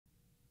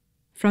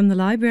From the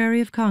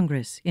Library of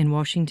Congress in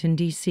Washington,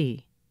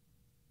 D.C.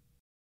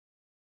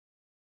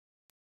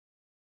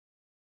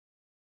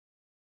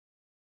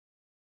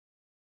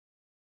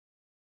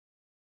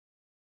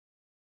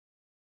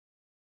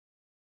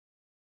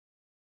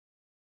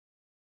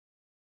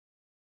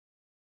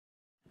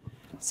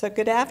 So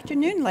good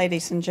afternoon,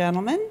 ladies and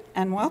gentlemen,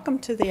 and welcome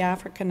to the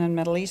African and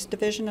Middle East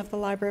Division of the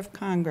Library of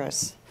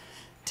Congress.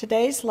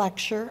 Today's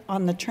lecture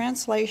on the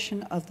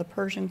translation of the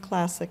Persian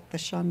classic, the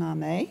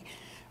Shahnameh,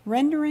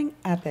 Rendering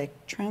Epic,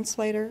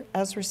 Translator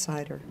as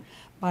Reciter,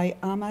 by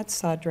Ahmad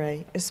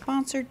Sadri, is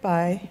sponsored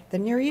by the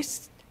Near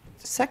East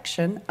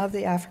section of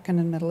the African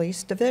and Middle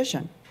East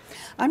Division.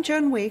 I'm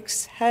Joan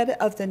Weeks, head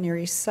of the Near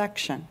East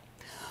section.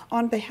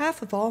 On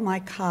behalf of all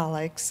my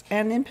colleagues,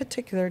 and in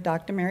particular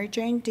Dr. Mary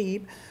Jane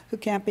Deeb, who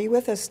can't be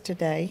with us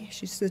today,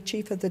 she's the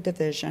chief of the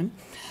division,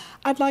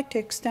 I'd like to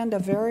extend a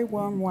very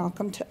warm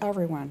welcome to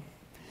everyone.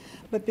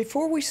 But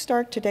before we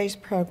start today's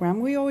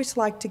program, we always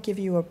like to give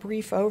you a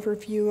brief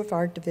overview of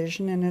our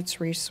division and its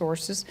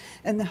resources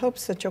in the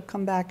hopes that you'll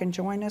come back and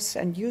join us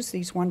and use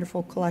these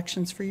wonderful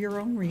collections for your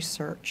own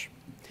research.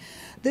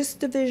 This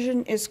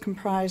division is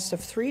comprised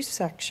of 3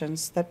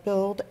 sections that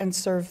build and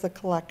serve the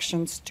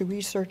collections to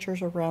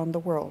researchers around the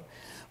world.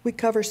 We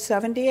cover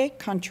 78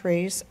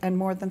 countries and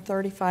more than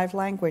 35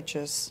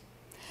 languages.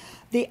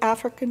 The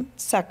African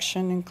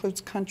section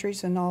includes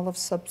countries in all of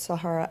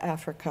sub-Saharan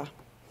Africa.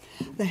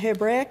 The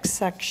Hebraic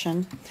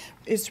section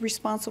is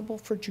responsible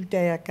for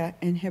Judaica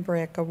and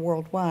Hebraica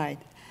worldwide.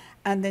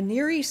 And the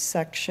Near East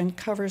section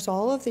covers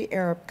all of the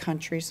Arab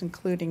countries,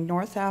 including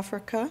North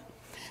Africa,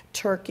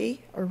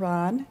 Turkey,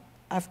 Iran,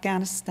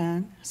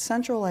 Afghanistan,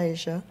 Central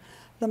Asia,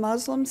 the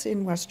Muslims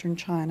in Western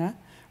China,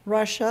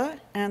 Russia,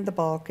 and the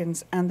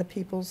Balkans, and the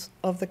peoples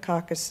of the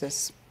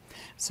Caucasus.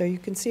 So you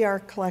can see our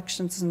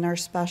collections and our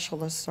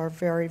specialists are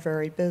very,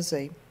 very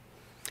busy.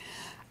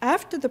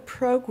 After the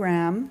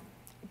program,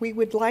 we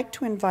would like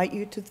to invite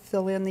you to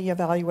fill in the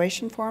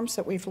evaluation forms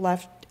that we've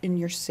left in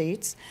your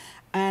seats,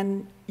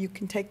 and you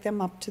can take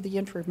them up to the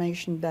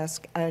information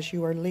desk as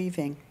you are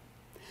leaving.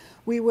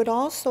 We would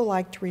also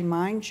like to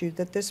remind you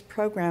that this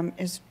program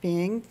is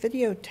being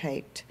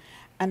videotaped,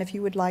 and if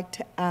you would like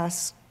to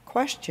ask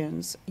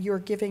questions, you're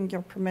giving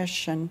your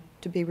permission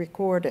to be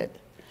recorded.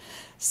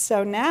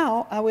 So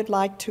now I would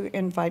like to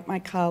invite my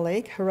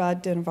colleague,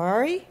 Harad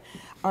Dinvari,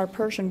 our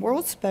Persian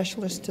World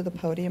Specialist, to the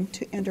podium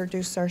to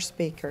introduce our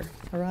speaker.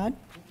 Harad?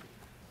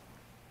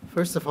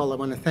 First of all, I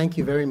want to thank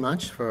you very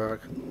much for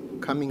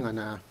coming on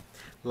a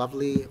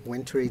lovely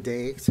wintry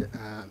day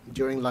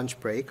during lunch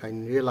break. I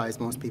realize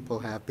most people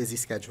have busy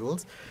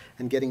schedules,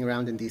 and getting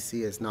around in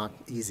DC is not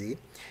easy,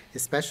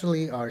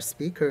 especially our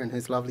speaker and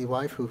his lovely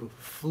wife who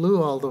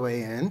flew all the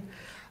way in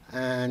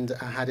and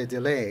had a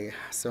delay.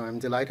 So I'm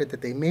delighted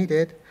that they made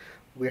it.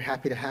 We're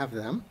happy to have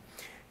them.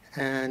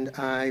 And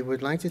I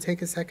would like to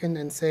take a second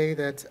and say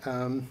that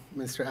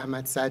Mr.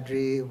 Ahmad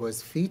Sadri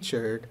was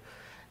featured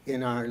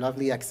in our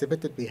lovely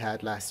exhibit that we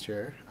had last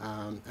year,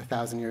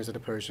 1,000 Years of the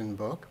Persian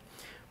Book.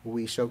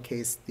 We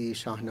showcased the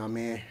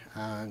Shahnameh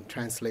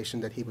translation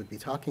that he would be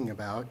talking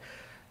about.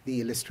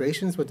 The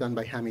illustrations were done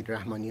by Hamid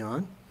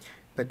Rahmanian,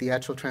 but the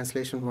actual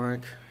translation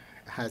work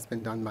has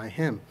been done by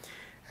him.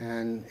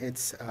 And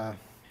it's a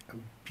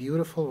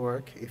beautiful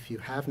work. If you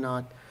have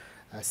not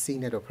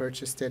seen it or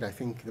purchased it, I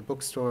think the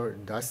bookstore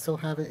does still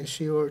have an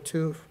issue or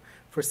 2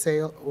 for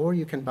sale, or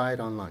you can buy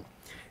it online.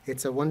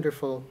 It's a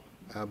wonderful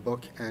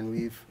book, and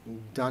we've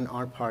done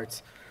our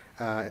part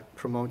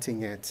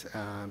promoting it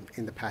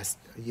in the past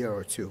year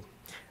or 2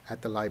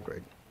 at the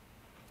library.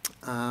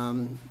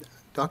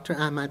 Dr.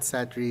 Ahmad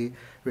Sadri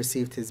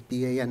received his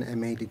BA and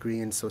MA degree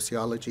in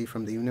sociology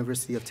from the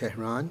University of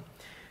Tehran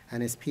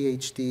and his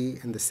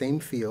PhD in the same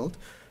field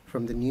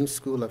from the New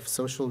School of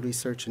Social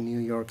Research in New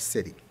York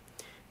City.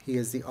 He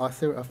is the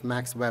author of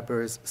Max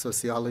Weber's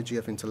Sociology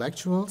of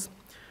Intellectuals,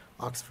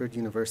 Oxford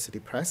University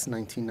Press,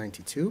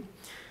 1992,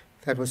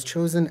 that was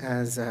chosen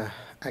as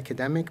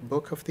Academic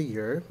Book of the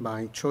Year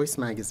by Choice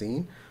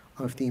Magazine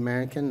of the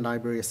American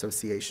Library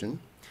Association.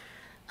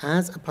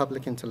 As a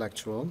public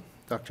intellectual,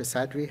 Dr.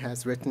 Sadri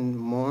has written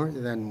more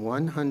than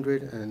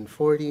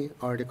 140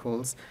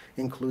 articles,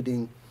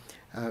 including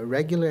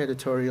regular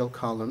editorial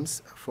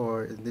columns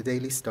for the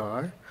Daily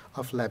Star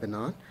of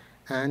Lebanon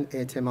and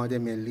Etemad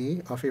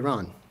Milli of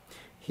Iran.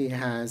 He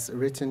has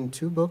written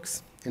 2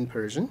 books in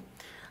Persian,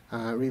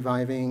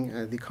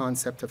 reviving the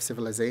concept of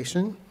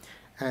civilization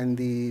and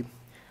the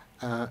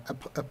how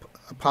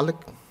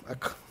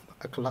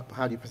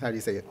do you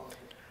say it?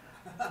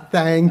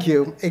 Thank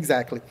you,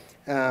 exactly.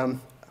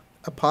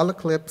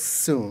 Apocalypse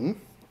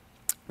Soon.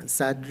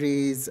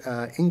 Sadri's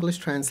English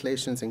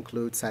translations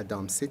include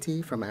Saddam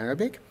City from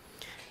Arabic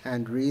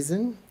and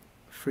Reason,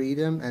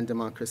 Freedom and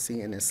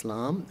Democracy in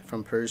Islam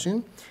from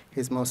Persian.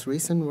 His most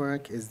recent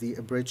work is the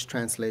abridged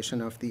translation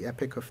of the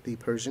Epic of the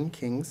Persian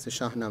Kings, the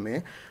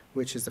Shahnameh,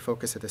 which is the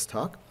focus of this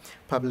talk,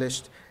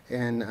 published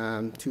in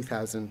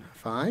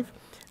 2005,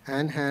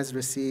 and has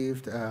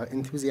received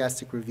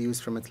enthusiastic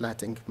reviews from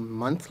Atlantic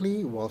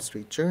Monthly, Wall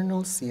Street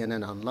Journal,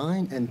 CNN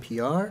Online,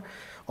 NPR,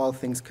 All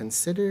Things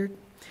Considered,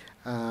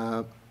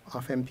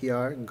 of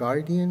NPR,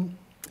 Guardian,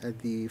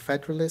 The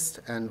Federalist,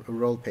 and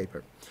Roll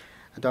Paper.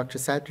 Dr.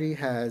 Sadri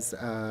has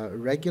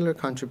regular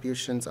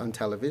contributions on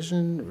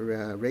television,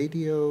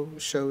 radio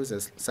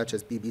shows such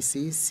as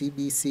BBC,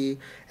 CBC,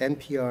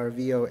 NPR,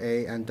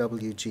 VOA, and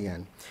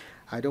WGN.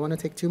 I don't want to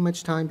take too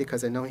much time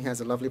because I know he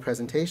has a lovely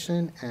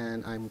presentation,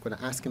 and I'm going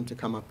to ask him to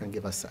come up and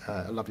give us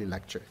a lovely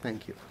lecture.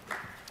 Thank you.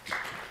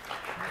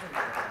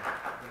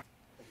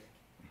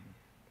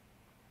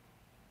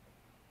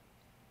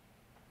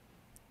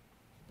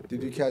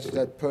 Did you catch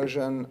that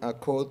Persian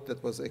quote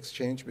that was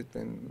exchanged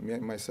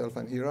between myself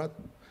and Hirat?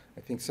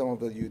 I think some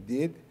of you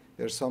did.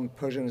 There's some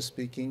Persian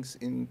speakings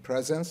in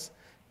presence,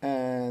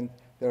 and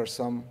there are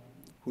some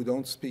who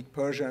don't speak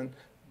Persian,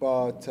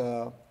 but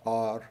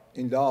are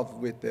in love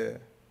with the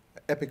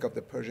epic of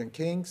the Persian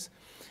kings.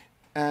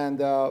 And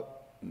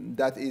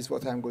that is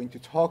what I'm going to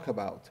talk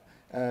about.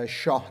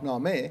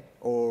 Shahnameh,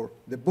 or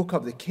the Book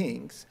of the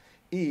Kings,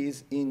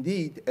 is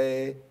indeed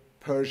a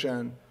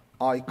Persian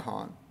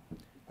icon.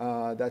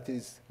 That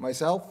is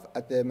myself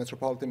at the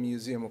Metropolitan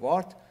Museum of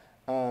Art,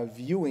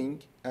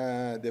 viewing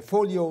the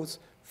folios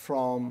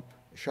from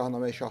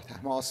Shahnameh Shah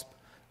Tahmasp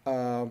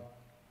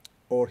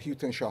or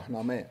Houghton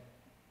Shahnameh.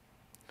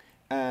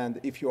 And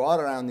if you are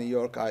around New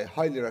York, I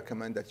highly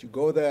recommend that you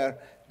go there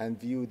and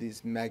view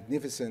these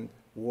magnificent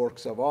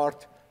works of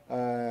art.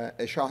 A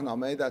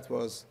Shahnameh that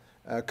was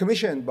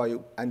commissioned by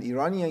an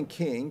Iranian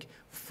king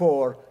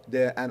for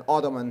an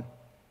Ottoman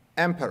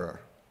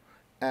emperor.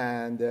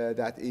 And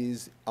that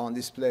is on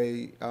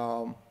display.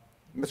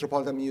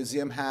 Metropolitan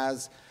Museum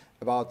has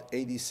about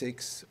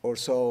 86 or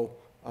so,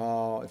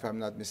 if I'm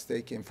not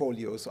mistaken,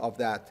 folios of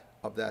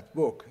that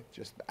book.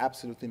 Just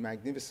absolutely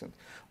magnificent.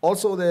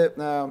 Also,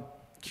 the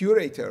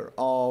curator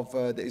of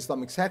the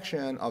Islamic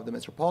section of the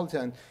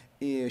Metropolitan,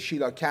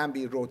 Sheila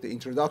Camby, wrote the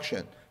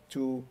introduction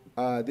to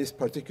this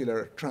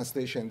particular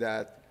translation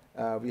that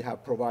we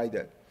have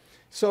provided.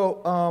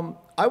 So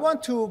I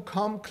want to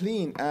come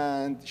clean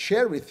and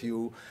share with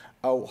you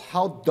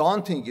how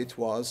daunting it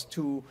was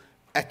to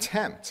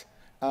attempt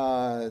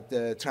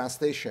the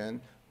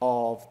translation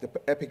of the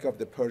Epic of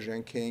the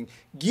Persian King,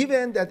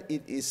 given that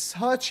it is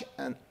such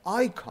an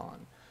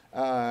icon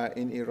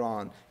in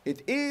Iran.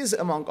 It is,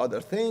 among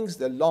other things,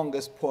 the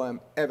longest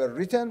poem ever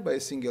written by a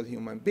single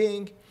human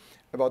being,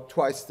 about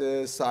twice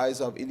the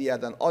size of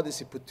Iliad and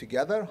Odyssey put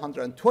together,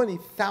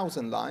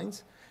 120,000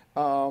 lines.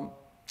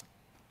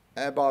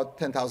 About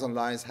 10,000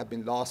 lines have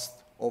been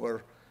lost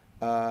over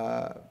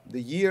the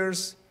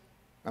years.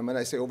 And when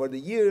I say over the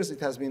years, it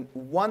has been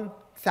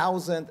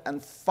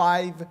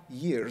 1,005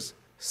 years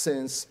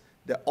since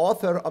the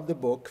author of the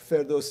book,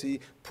 Ferdowsi,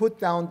 put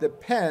down the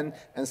pen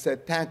and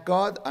said, "Thank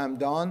God, I'm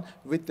done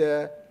with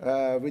the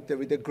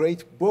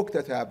great book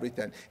that I have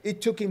written."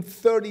 It took him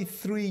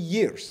 33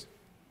 years.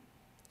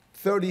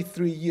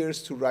 33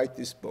 years to write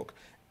this book.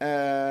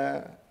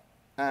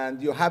 And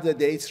you have the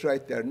dates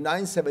right there.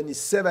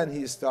 977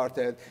 he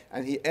started,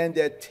 and he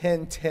ended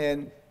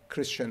 1010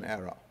 Christian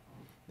era.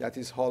 That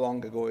is how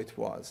long ago it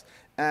was.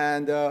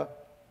 And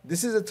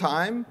this is a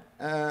time,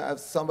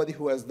 as somebody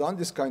who has done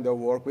this kind of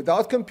work,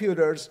 without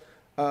computers,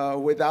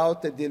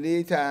 without the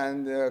delete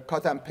and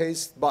cut and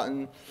paste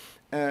button,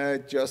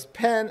 just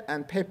pen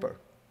and paper.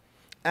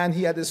 And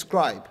he had a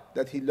scribe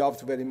that he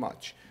loved very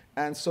much.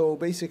 And so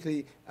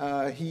basically,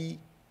 he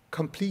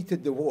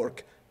completed the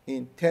work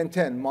in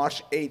 1010,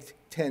 March 8,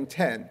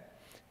 1010,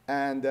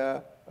 and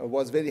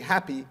was very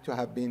happy to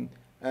have been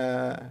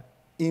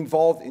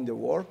involved in the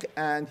work.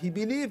 And he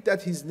believed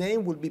that his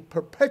name will be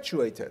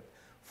perpetuated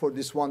for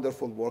this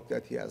wonderful work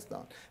that he has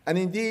done. And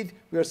indeed,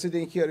 we are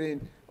sitting here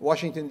in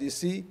Washington,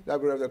 D.C.,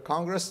 Library of the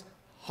Congress,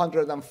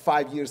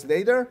 105 years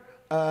later,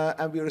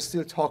 and we are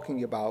still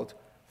talking about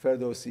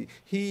Ferdowsi.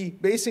 He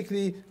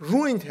basically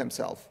ruined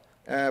himself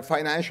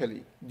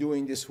financially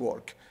doing this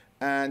work.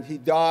 And he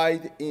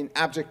died in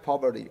abject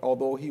poverty,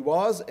 although he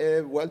was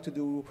a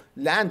well-to-do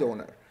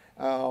landowner.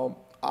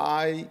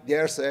 I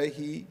dare say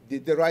he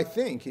did the right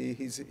thing.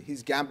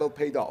 His gamble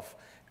paid off,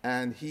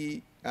 and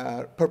he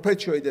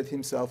perpetuated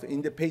himself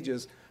in the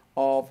pages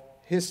of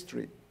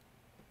history.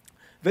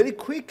 Very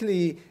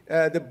quickly,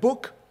 the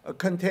book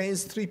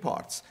contains three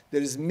parts.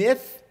 There is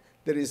myth,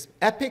 there is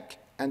epic,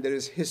 and there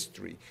is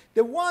history.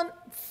 The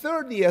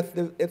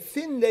 1/30th, a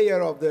thin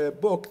layer of the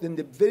book, in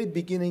the very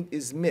beginning,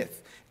 is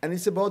myth. And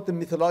it's about the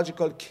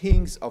mythological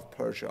kings of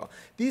Persia.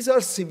 These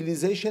are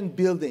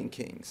civilization-building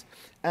kings.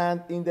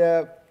 And in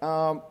the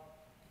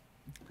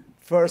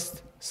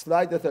first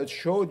slide that I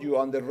showed you,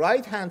 on the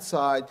right-hand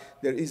side,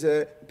 there is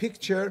a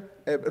picture,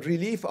 a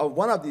relief of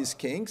one of these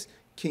kings,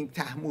 King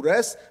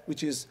Tahmures,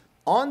 which is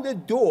on the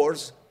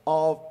doors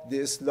of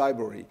this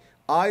library.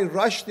 I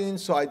rushed in,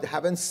 so I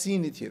haven't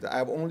seen it yet.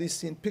 I've only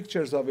seen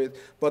pictures of it,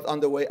 but on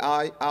the way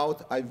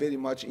out, I very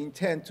much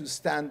intend to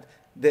stand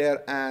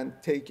there and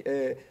take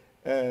a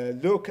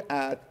look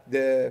at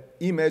the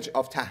image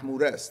of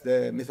Tahmures,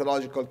 the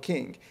mythological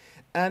king.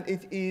 And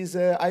it is,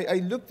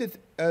 I looked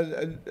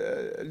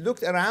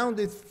around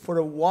it for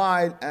a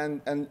while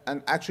and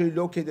actually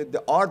located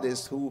the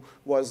artist who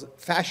was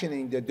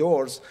fashioning the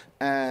doors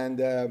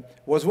and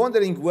was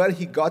wondering where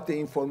he got the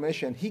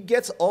information. He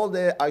gets all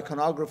the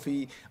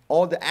iconography,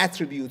 all the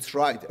attributes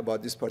right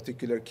about this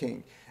particular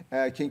king.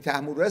 King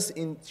Tahmurres,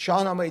 in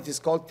Shahnameh it is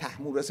called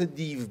Tahmurres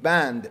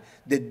Divband,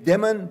 the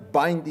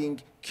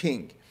demon-binding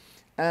king.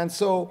 And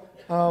so,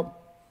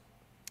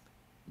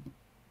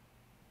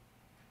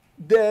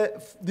 the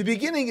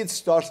beginning, it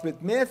starts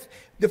with myth.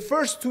 The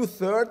first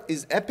 2/3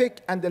 is epic,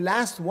 and the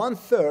last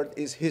 1/3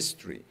 is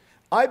history.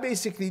 I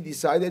basically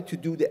decided to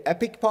do the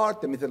epic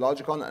part, the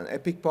mythological and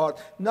epic part,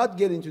 not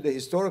get into the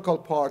historical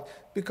part,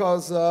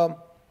 because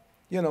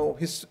you know,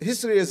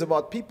 history is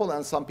about people,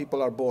 and some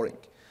people are boring.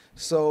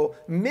 So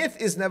myth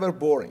is never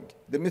boring.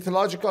 The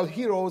mythological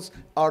heroes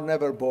are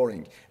never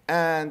boring.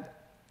 And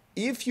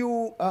if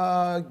you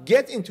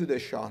get into the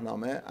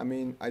Shahnameh, I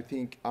mean, I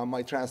think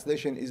my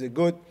translation is a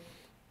good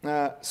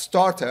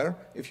starter.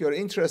 If you're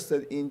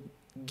interested in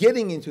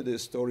getting into the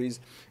stories,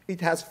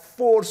 it has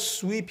 4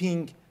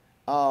 sweeping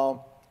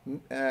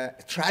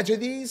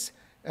tragedies,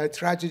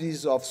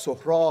 tragedies of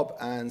Sohrab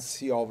and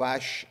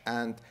Siavash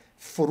and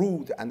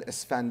Furud and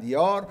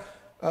Esfandiar,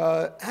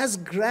 as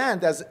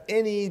grand as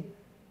any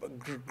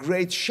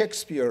great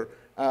Shakespeare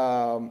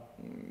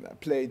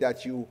play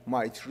that you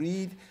might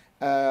read,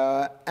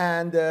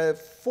 and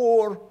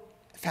 4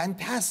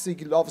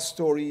 fantastic love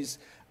stories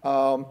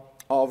of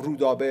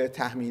Rudabe,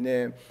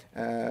 Tahmine,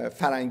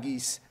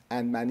 Farangis,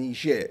 and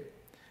Manije.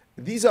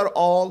 These are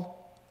all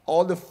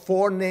the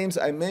 4 names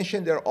I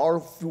mentioned, they're all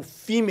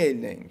female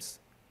names.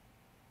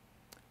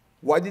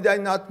 Why did I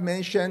not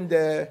mention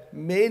the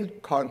male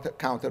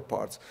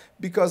counterparts?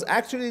 Because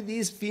actually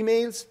these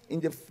females in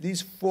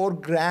these 4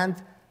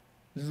 grand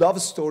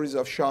love stories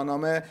of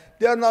Shahnameh,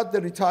 they are not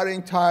the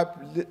retiring type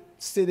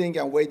sitting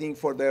and waiting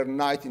for their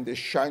knight in the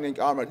shining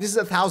armor. This is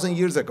 1,000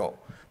 years ago.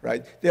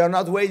 Right? They are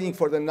not waiting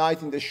for the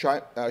knight in the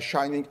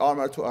shining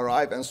armor to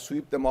arrive and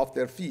sweep them off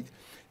their feet.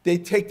 They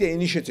take the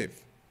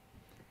initiative.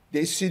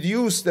 They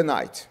seduce the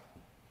knight.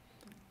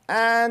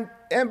 And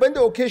when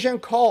the occasion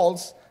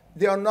calls,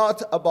 they are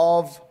not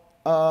above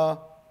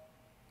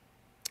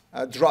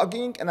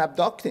drugging and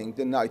abducting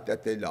the knight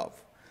that they love.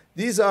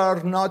 These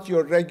are not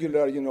your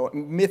regular, you know,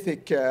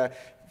 mythic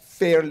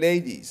fair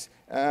ladies.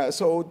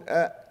 So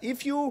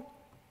if you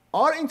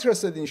are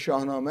interested in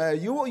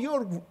Shahnameh,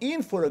 you're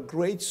in for a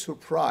great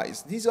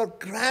surprise. These are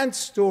grand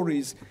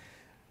stories.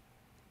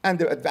 And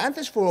the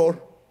advantage for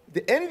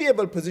the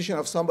enviable position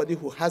of somebody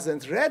who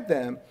hasn't read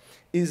them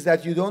is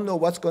that you don't know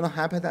what's going to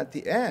happen at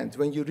the end.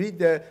 When you read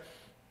the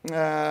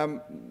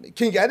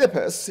King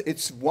Oedipus,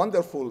 it's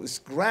wonderful, it's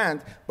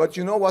grand, but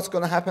you know what's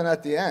going to happen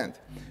at the end.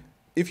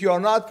 If you are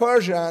not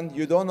Persian,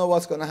 you don't know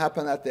what's going to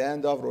happen at the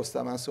end of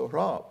Rostam and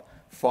Sohrab.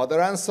 Father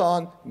and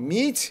son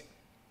meet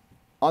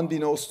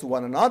unbeknownst to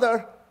one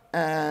another,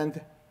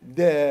 and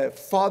the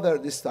father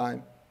this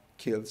time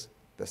kills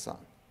the son.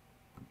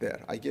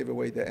 There, I gave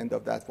away the end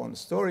of that one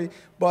story,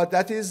 but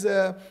that is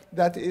a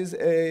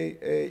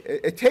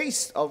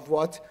taste of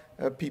what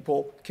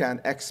people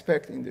can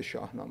expect in the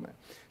Shahnameh.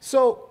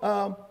 So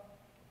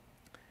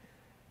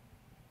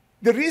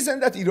the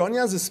reason that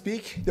Iranians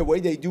speak the way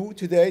they do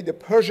today, the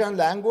Persian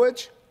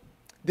language,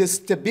 the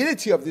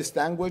stability of this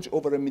language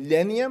over a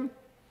millennium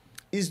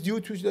is due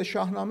to the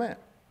Shahnameh.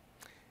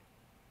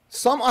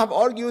 Some have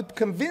argued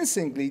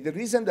convincingly the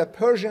reason that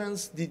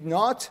Persians did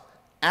not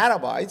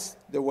Arabize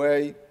the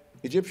way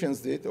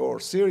Egyptians did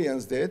or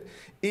Syrians did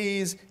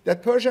is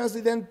that Persians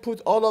didn't put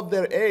all of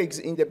their eggs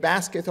in the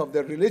basket of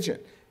their religion.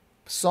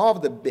 Some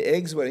of the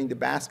eggs were in the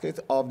basket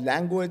of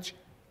language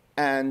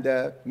and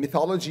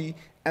mythology,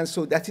 and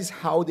so that is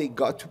how they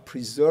got to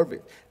preserve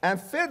it.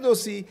 And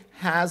Ferdowsi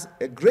has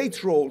a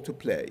great role to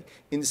play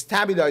in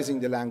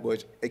stabilizing the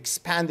language,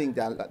 expanding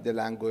the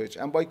language,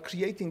 and by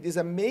creating this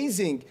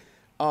amazing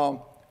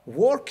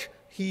work,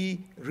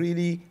 he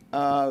really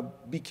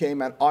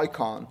became an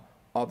icon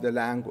of the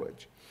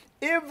language.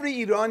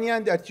 Every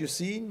Iranian that you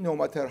see, no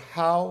matter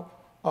how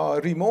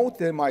remote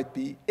they might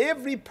be,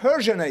 every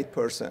Persianate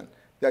person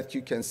that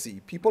you can see,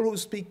 people who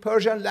speak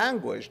Persian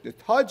language, the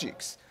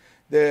Tajiks,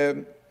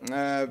 the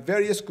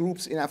various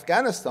groups in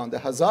Afghanistan, the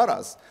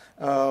Hazaras,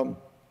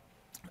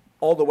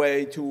 all the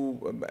way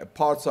to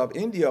parts of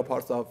India,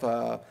 parts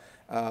of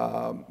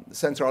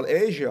Central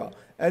Asia,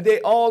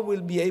 they all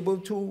will be able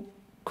to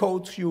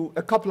quote you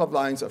a couple of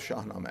lines of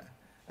Shahnameh.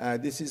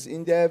 This is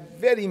in the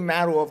very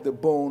marrow of the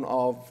bone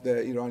of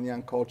the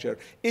Iranian culture.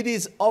 It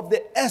is of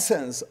the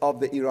essence of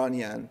the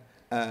Iranian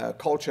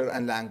culture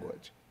and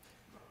language.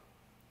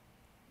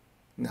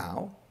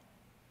 Now,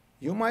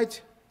 you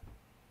might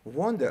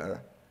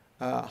wonder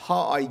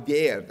how I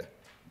dared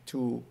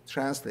to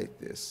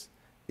translate this.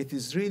 It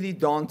is really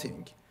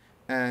daunting,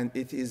 and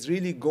it is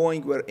really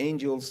going where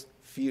angels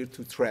fear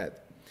to tread.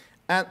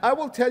 And I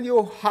will tell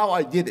you how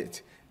I did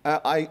it.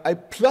 I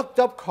plucked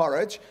up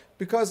courage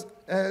because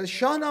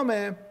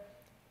Shahnameh,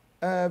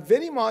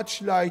 very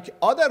much like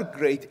other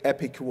great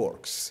epic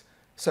works,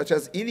 such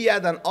as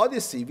Iliad and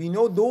Odyssey, we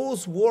know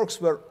those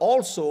works were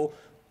also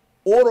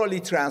orally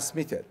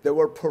transmitted. There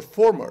were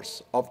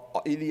performers of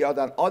Iliad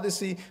and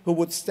Odyssey who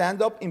would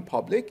stand up in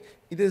public.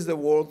 It is the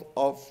world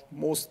of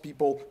most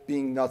people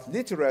being not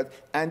literate,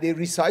 and they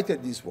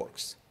recited these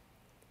works.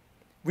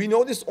 We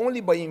know this only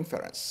by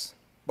inference,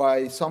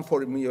 by some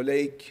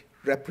formulaic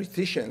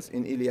repetitions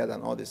in Iliad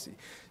and Odyssey.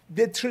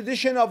 The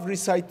tradition of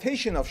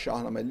recitation of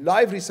Shahnameh,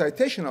 live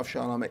recitation of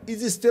Shahnameh,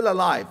 is still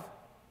alive.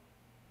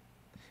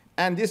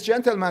 And this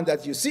gentleman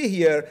that you see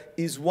here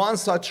is one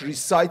such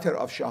reciter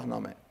of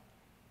Shahnameh.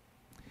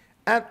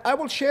 And I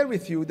will share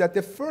with you that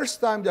the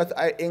first time that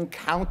I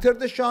encountered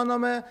the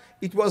Shahnameh,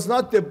 it was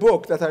not the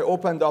book that I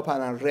opened up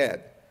and I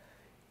read.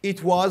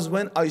 It was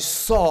when I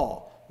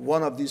saw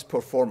one of these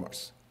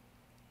performers.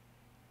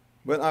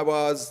 When I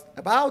was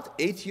about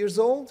 8 years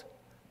old,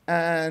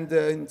 and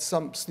in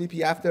some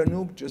sleepy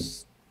afternoon,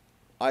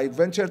 I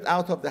ventured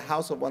out of the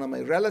house of one of my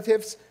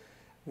relatives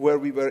where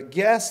we were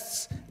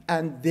guests,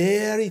 and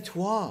there it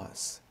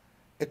was,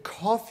 a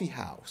coffee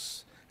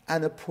house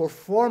and a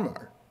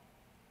performer,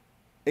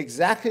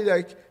 exactly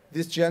like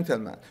this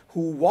gentleman,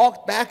 who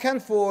walked back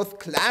and forth,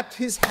 clapped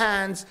his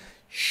hands,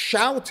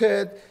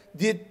 shouted,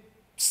 did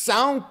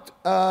sound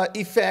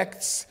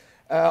effects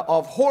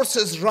of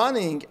horses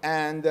running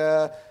and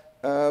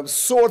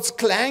swords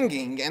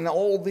clanging, and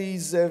all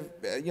these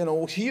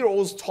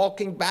heroes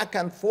talking back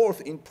and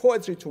forth in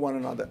poetry to one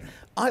another.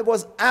 I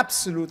was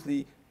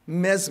absolutely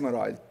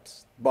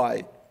mesmerized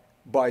by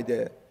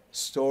the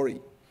story.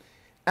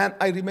 And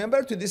I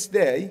remember to this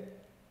day,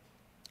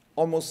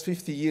 almost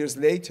 50 years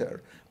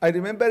later, I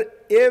remember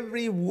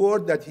every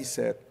word that he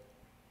said.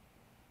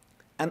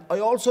 And I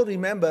also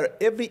remember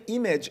every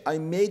image I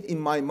made in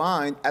my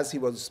mind as he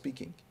was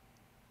speaking.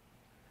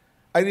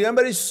 I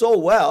remember it so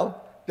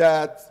well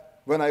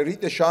that when I read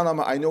the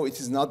Shahnameh, I know it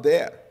is not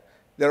there.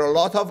 There are a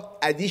lot of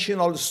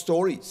additional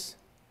stories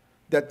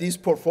that these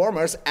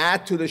performers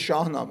add to the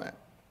Shahnameh.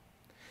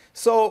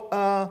 So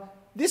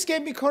this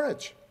gave me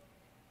courage.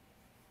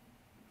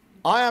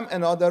 I am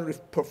another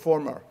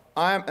performer.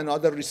 I am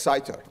another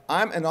reciter.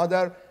 I am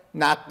another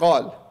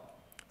naqqal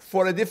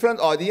for a different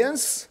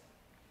audience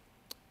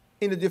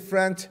in a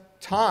different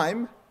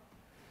time.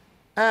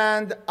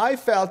 And I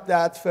felt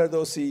that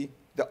Ferdowsi,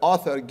 the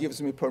author, gives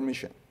me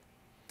permission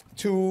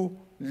to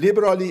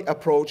liberally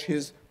approach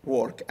his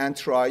work and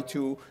try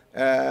to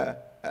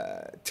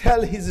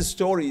tell his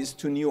stories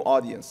to new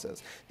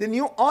audiences. The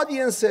new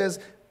audiences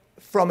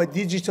from a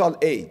digital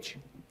age.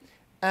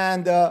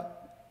 And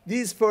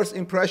these first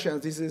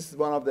impressions, this is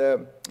one of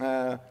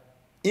the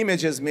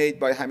images made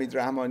by Hamid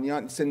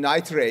Rahmanian. It's a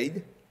night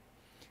raid.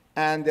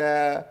 And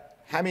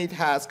Hamid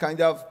has kind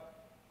of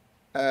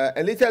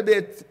a little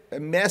bit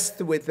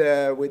messed with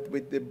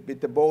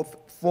the both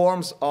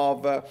forms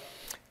of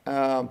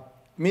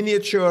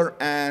miniature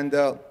and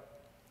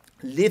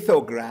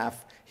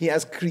lithograph. He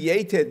has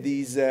created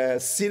these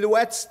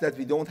silhouettes that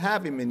we don't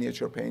have in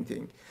miniature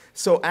painting.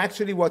 So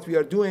actually what we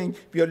are doing,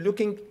 we are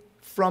looking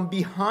from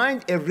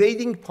behind a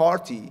raiding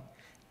party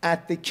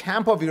at the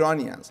camp of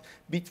Iranians.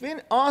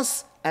 Between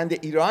us and the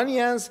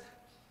Iranians,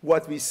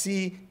 what we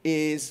see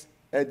is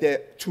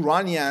the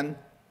Turanian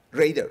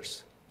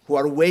raiders who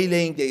are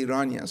waylaying the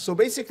Iranians. So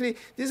basically,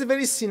 this is a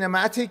very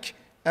cinematic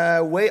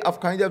way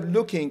of kind of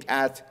looking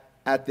at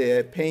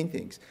the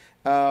paintings.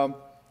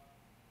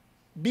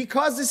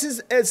 Because this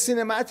is a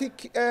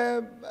cinematic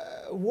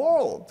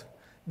world,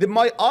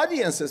 my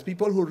audiences,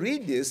 people who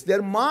read this,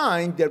 their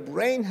mind, their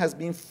brain has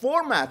been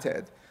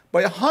formatted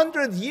by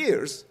 100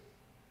 years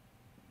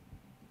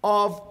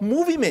of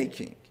movie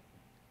making,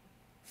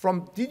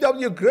 from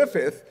D.W.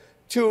 Griffith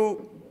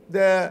to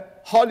the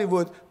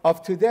Hollywood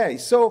of today.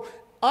 So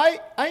I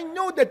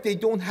know that they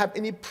don't have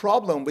any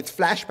problem with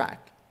flashback,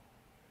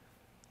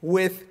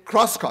 with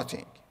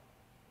cross-cutting.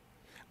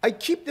 I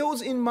keep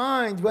those in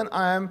mind when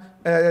I'm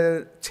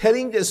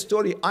telling the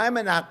story. I'm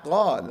an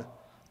naqqal.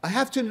 I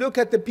have to look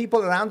at the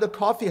people around the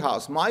coffee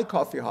house, my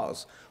coffee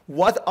house.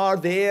 What are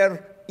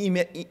their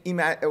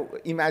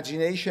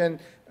imagination?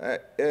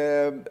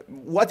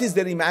 What is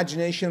their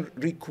imagination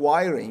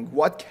requiring?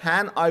 What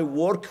can I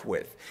work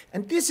with?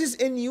 And this is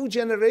a new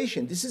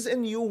generation. This is a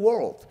new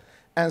world.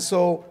 And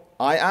so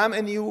I am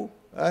a new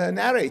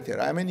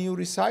narrator. I'm a new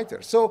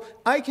reciter. So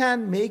I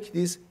can make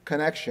this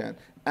connection.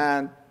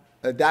 And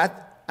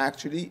that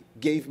actually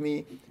gave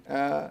me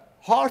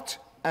heart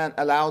and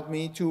allowed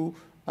me to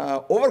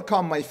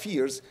overcome my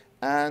fears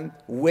and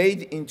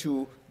wade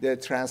into the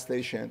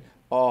translation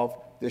of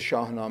the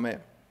Shahnameh.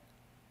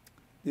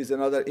 This is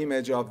another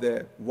image of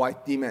the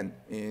white demon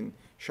in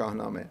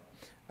Shahnameh.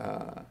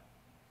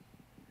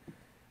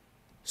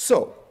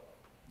 So,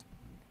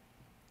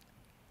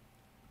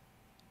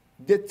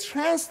 the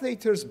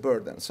translator's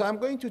burden. So I'm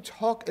going to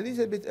talk a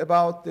little bit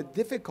about the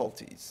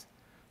difficulties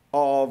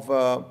of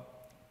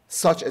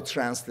such a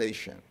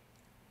translation.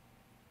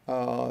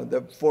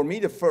 For me,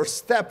 the first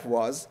step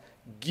was,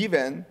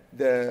 given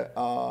the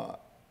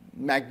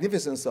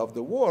magnificence of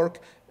the work,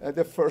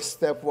 the first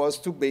step was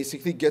to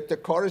basically get the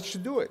courage to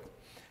do it.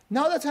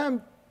 Now that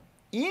I'm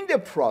in the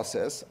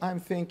process, I'm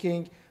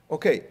thinking,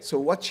 okay, so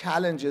what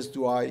challenges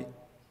do I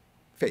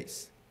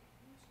face?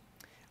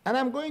 And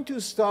I'm going to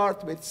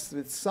start with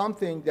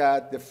something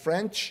that the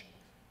French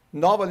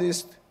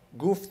novelist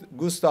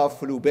Gustave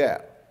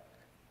Flaubert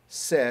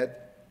said.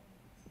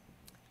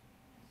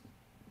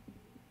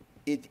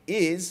 It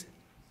is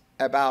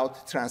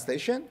about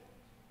translation,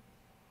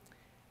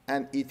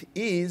 and it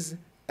is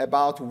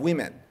about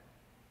women.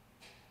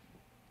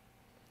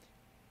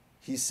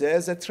 He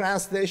says a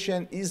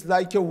translation is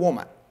like a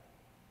woman.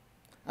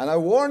 And I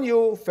warn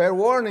you, fair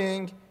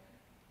warning,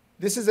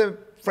 this is a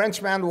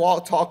Frenchman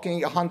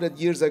talking 100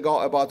 years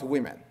ago about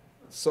women.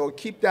 So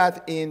keep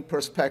that in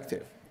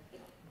perspective.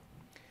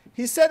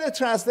 He said a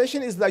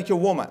translation is like a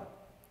woman.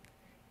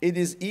 It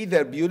is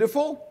either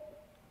beautiful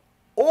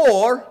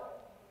or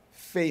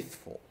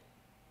faithful.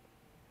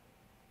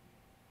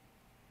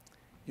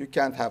 You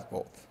can't have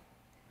both.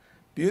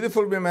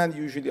 Beautiful women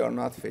usually are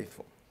not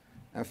faithful,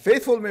 and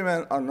faithful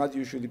women are not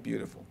usually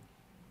beautiful.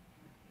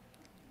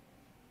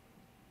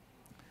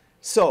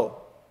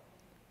 So,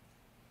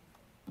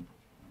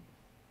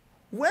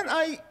 when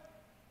I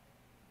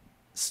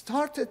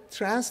started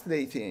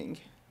translating,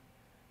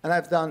 and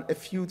I've done a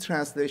few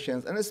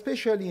translations, and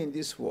especially in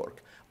this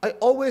work, I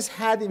always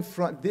had in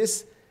front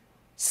this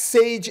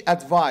sage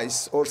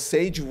advice or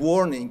sage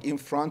warning in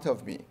front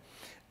of me.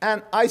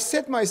 And I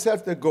set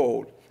myself the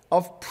goal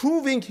of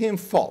proving him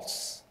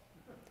false.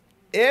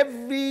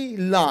 Every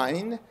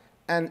line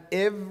and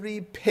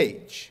every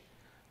page,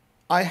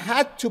 I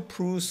had to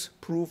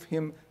prove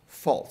him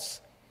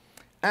false.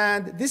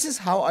 And this is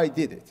how I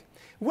did it.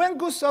 When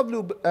Gustave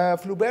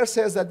Flaubert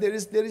says that there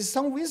is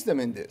some wisdom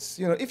in this,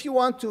 if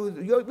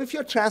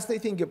you're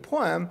translating a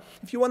poem,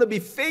 if you want to be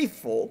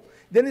faithful,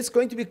 then it's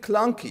going to be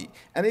clunky.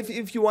 And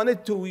if you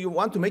want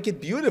to make it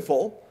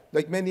beautiful,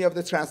 like many of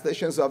the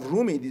translations of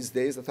Rumi these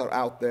days that are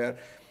out there,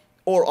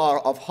 or are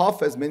of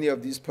Hafiz, many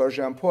of these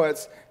Persian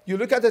poets, you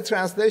look at the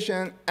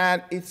translation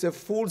and it's a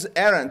fool's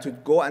errand to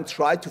go and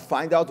try to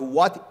find out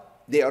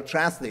what they are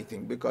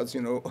translating, because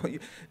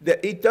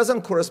it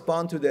doesn't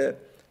correspond to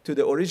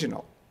the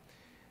original.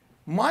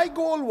 My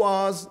goal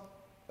was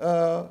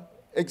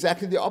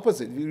exactly the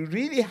opposite. We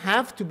really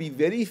have to be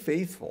very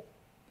faithful,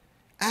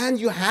 and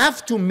you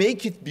have to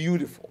make it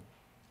beautiful.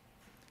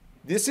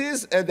 This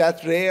is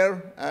that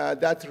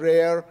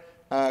rare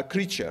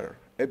creature,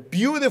 a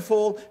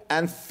beautiful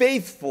and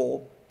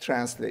faithful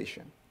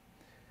translation.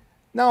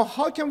 Now,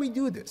 how can we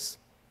do this?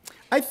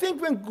 I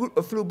think when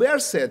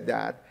Flaubert said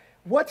that,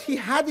 what he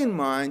had in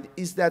mind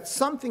is that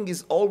something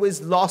is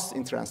always lost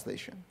in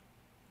translation.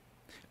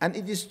 And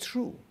it is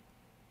true,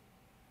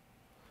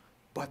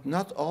 but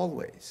not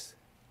always.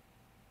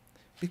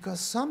 Because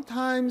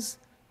sometimes,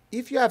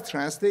 if you have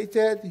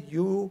translated,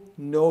 you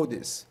know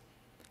this.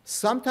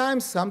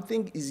 Sometimes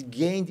something is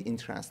gained in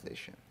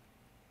translation.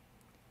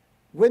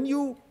 When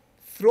you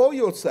throw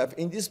yourself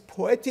in this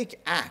poetic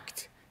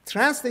act,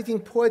 translating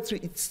poetry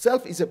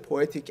itself is a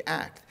poetic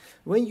act.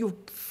 When you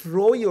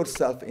throw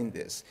yourself in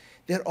this,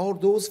 there are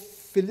those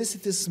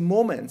felicitous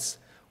moments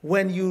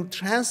when you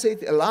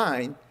translate a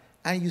line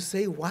and you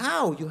say,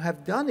 wow, you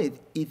have done it.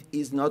 It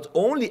is not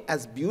only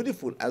as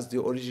beautiful as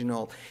the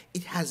original,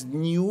 it has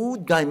new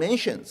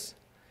dimensions.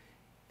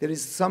 There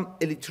is some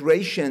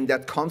alliteration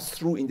that comes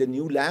through in the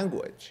new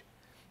language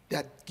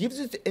that gives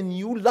it a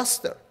new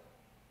luster.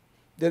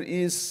 There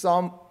is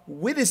some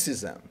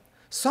witticism,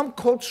 some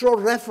cultural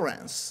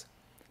reference,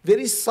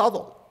 very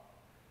subtle.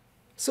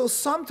 So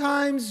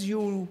sometimes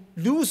you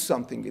lose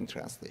something in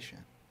translation.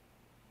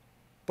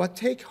 But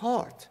take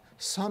heart.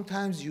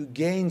 Sometimes you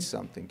gain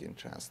something in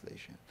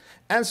translation.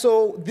 And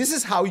so this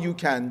is how you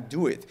can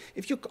do it.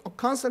 If you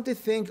constantly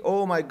think,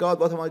 oh my God,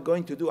 what am I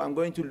going to do? I'm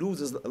going to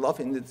lose a lot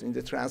in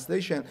the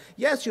translation.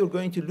 Yes, you're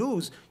going to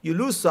lose. You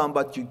lose some,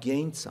 but you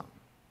gain some.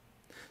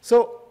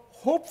 So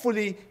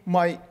hopefully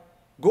my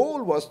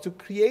goal was to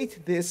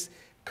create this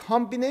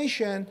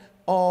combination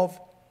of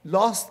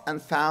lost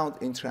and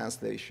found in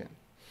translation.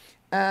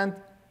 And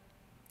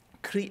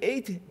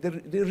create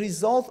the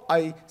result.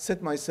 I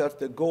set myself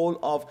the goal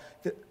of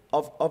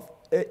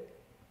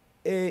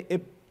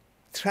a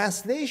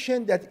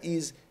translation that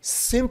is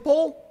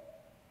simple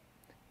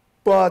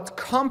but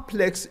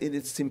complex in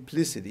its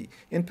simplicity.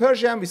 In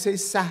Persian, we say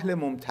sahl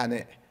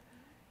mumtane.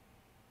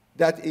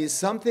 That is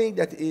something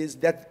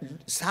that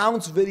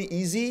sounds very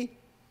easy,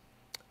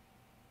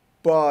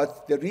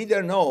 but the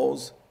reader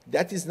knows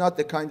that is not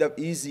the kind of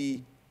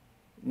easiness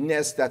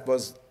that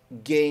was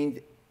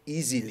gained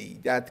easily.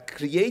 That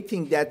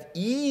creating that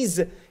ease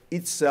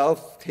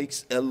itself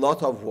takes a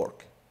lot of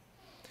work.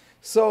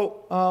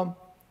 So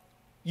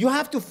you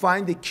have to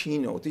find the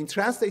keynote. In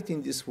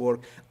translating this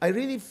work, I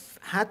really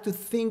had to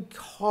think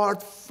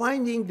hard,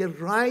 finding the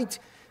right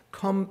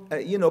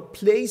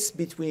place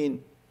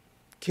between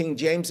King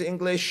James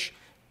English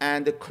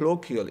and the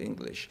colloquial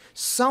English,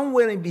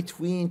 somewhere in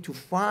between, to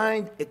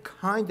find a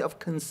kind of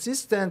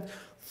consistent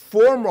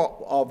form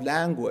of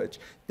language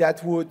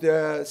that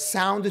would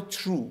sound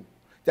true,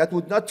 that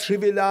would not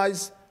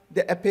trivialize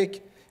the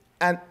epic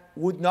and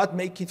would not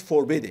make it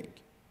forbidding.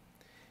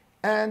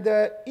 And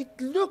it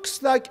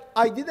looks like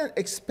I didn't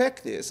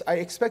expect this. I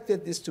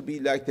expected this to be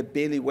like the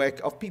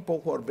bailiwick of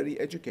people who are very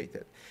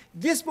educated.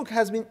 This book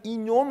has been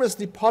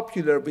enormously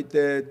popular with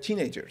the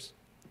teenagers.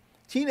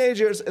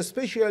 Teenagers,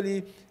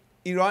 especially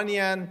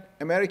Iranian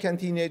American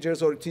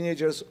teenagers or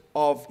teenagers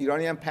of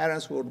Iranian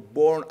parents who were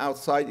born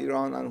outside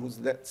Iran and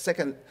whose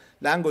second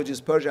language is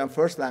Persian,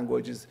 first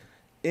language is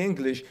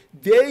English,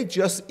 they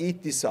just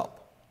eat this up.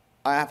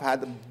 I have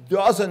had a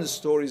dozen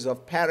stories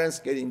of parents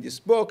getting this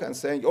book and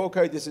saying,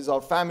 okay, this is our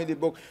family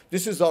book,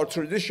 this is our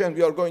tradition,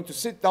 we are going to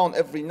sit down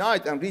every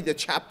night and read a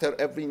chapter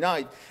every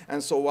night.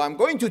 And so I'm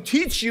going to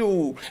teach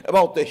you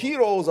about the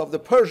heroes of the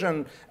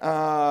Persian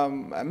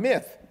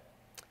myth.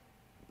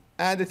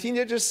 And the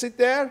teenagers sit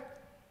there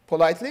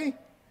politely,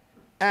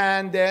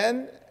 and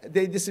then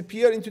they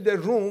disappear into their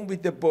room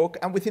with the book,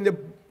 and within a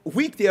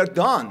week they are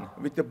done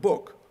with the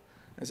book.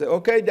 I say,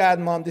 okay, Dad,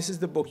 Mom, this is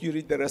the book, you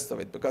read the rest of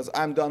it, because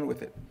I'm done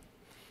with it.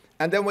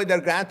 And then when their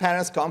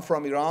grandparents come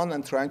from Iran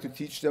and trying to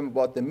teach them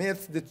about the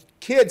myths, the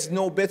kids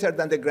know better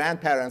than the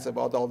grandparents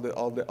about all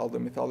the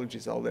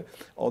mythologies, all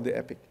the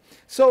epic.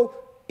 So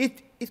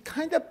it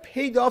kind of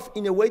paid off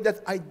in a way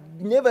that I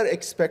never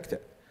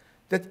expected,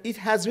 that it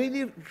has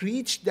really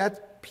reached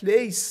that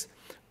place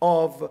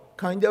of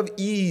kind of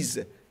ease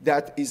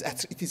that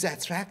it is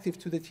attractive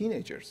to the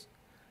teenagers.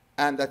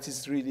 And that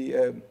is really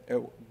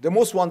the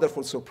most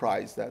wonderful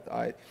surprise that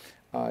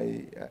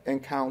I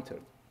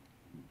encountered.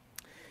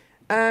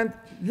 And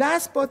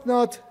last but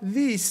not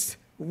least,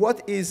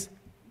 what is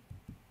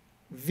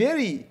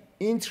very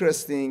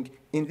interesting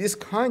in this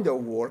kind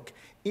of work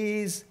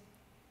is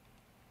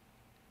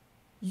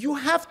you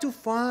have to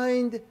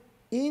find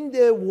in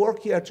the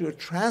work that you're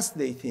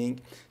translating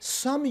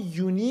some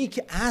unique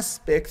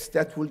aspects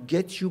that will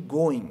get you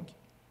going.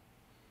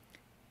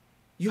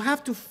 You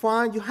have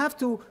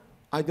to,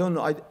 I don't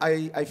know,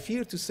 I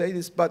fear to say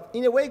this, but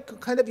in a way,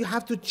 kind of you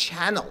have to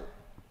channel.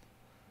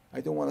 I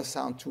don't want to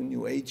sound too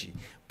new agey,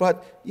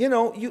 but you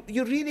know,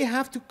 you really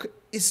have to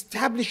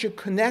establish a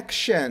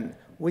connection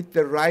with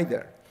the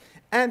writer.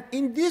 And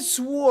in this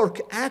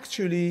work,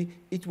 actually,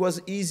 it was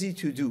easy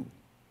to do.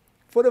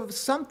 For a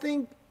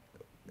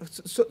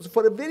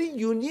very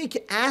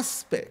unique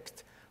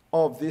aspect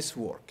of this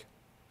work,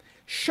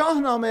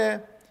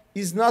 Shahnameh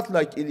is not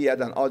like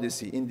Iliad and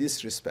Odyssey in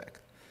this respect,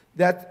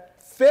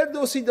 that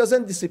Ferdowsi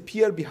doesn't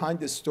disappear behind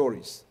the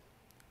stories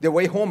the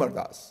way Homer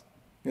does.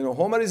 You know,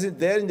 Homer is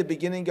there in the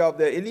beginning of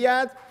the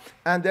Iliad,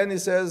 and then he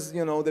says,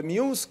 you know, the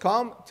muse,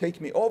 come, take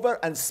me over,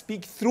 and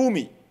speak through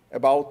me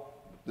about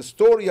the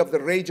story of the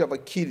rage of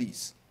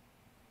Achilles.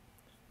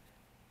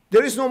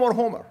 There is no more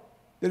Homer.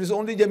 There is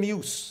only the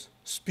muse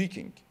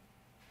speaking.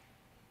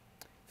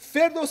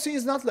 Ferdowsi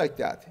is not like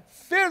that.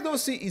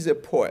 Ferdowsi is a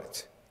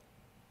poet,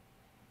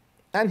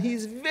 and he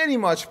is very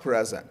much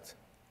present.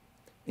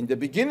 In the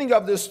beginning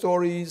of the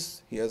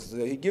stories,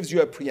 he gives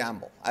you a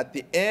preamble. At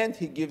the end,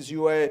 he gives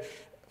you a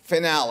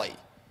finale.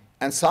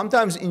 And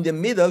sometimes in the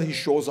middle, he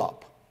shows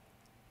up.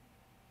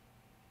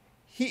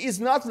 He is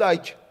not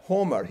like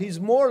Homer. He's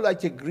more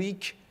like a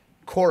Greek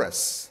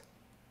chorus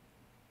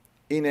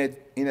in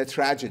a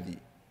tragedy.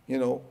 You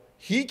know,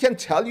 he can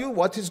tell you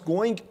what is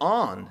going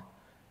on,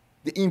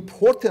 the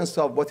importance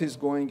of what is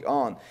going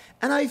on.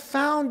 And I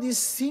found this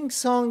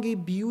sing-songy,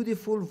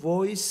 beautiful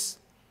voice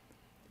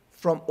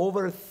from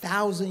over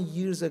 1,000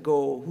 years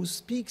ago who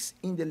speaks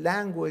in the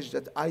language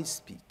that I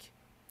speak,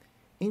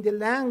 in the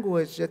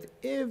language that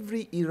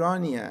every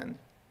Iranian,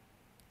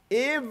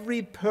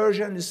 every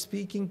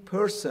Persian-speaking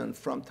person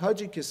from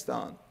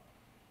Tajikistan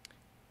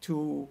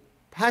to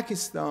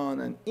Pakistan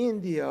and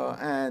India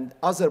and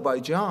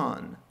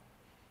Azerbaijan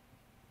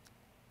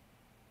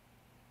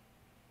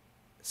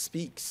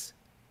speaks.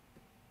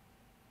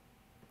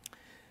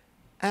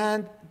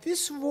 And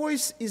this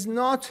voice is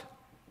not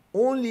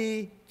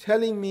only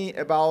telling me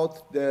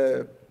about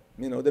the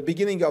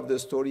beginning of the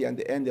story and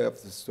the end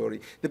of the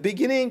story. The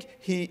beginning,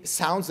 he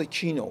sounds a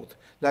keynote.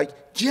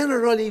 Like,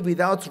 generally,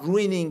 without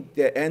ruining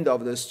the end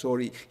of the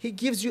story, he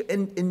gives you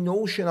a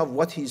notion of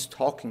what he's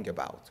talking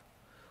about.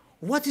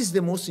 What is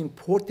the most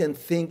important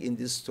thing in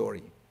this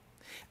story?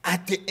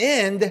 At the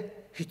end,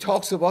 he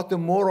talks about the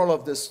moral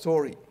of the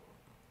story.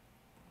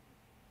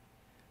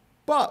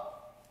 But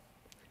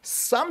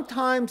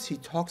sometimes he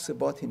talks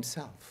about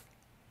himself.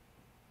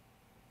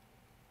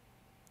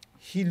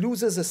 He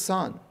loses a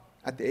son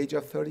at the age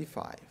of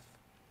 35.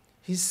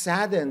 He's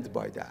saddened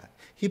by that.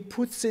 He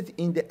puts it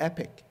in the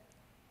epic.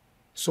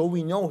 So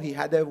we know he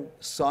had a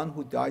son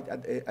who died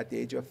at the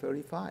age of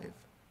 35.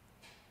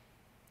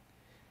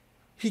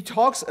 He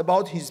talks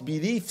about his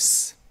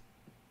beliefs.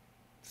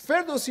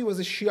 Ferdowsi was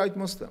a Shiite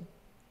Muslim.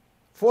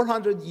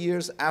 400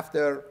 years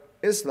after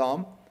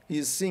Islam, he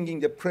is singing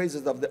the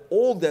praises of the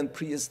old and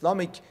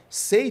pre-Islamic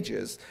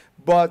sages,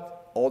 but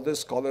all the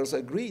scholars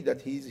agree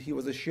that he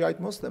was a Shiite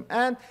Muslim.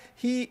 And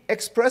he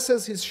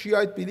expresses his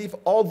Shiite belief,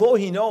 although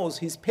he knows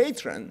his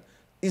patron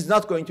is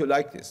not going to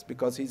like this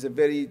because he's a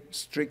very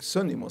strict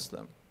Sunni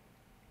Muslim.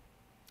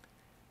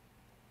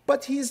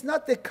 But he's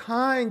not the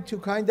kind to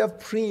kind of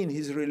preen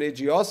his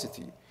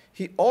religiosity.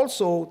 He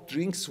also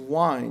drinks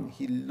wine.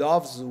 He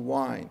loves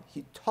wine.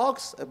 He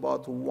talks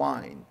about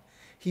wine.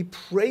 He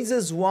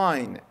praises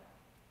wine.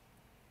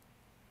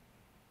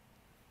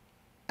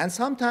 And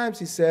sometimes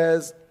he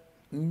says,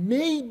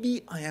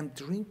 maybe I am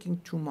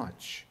drinking too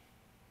much.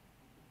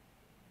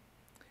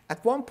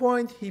 At one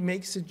point, he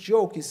makes a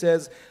joke. He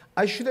says,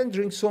 I shouldn't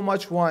drink so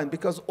much wine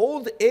because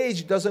old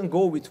age doesn't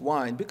go with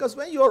wine. Because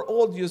when you're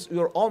old,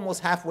 you're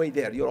almost halfway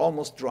there. You're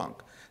almost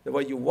drunk. The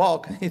way you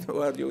walk, the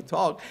way you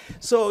talk.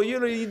 So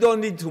you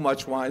don't need too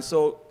much wine.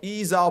 So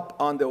ease up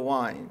on the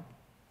wine.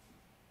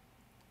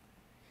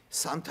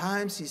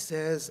 Sometimes he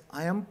says,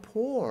 I am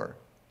poor.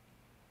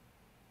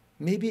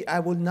 Maybe I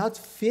will not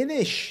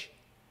finish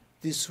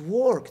this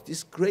work,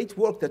 this great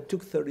work that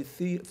took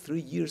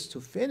 33 years to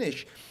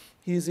finish.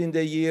 He's in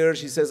the years,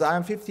 he says,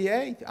 I'm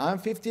 58, I'm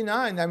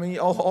 59. I mean,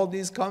 all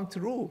these come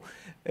true.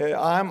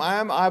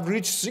 I've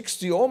reached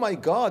 60. Oh my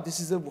God, this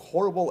is a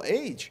horrible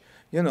age,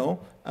 you know.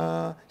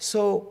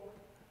 So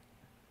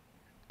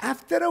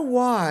after a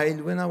while,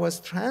 when I was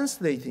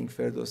translating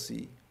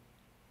Ferdowsi,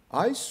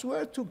 I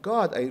swear to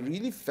God, I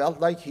really felt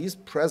like he's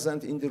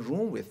present in the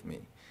room with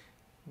me.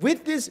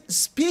 With this,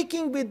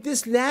 speaking with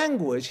this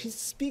language, he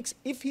speaks,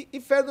 if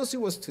Ferdowsi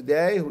was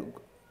today,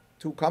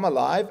 to come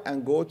alive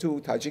and go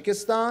to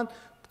Tajikistan,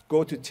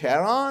 go to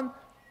Tehran,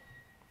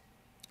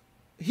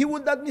 he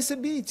would not miss a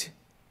beat.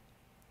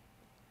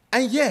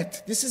 And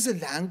yet, this is a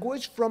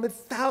language from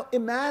a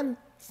man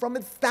from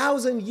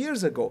 1,000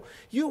 years ago.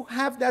 You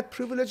have that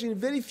privilege in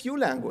very few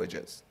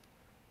languages.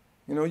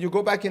 You know, you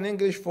go back in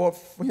English for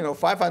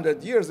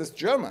 500 years, it's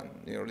German,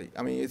 nearly.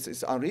 I mean,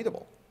 it's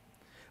unreadable.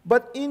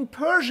 But in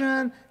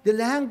Persian, the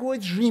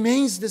language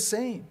remains the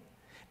same.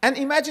 And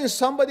imagine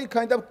somebody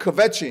kind of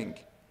kvetching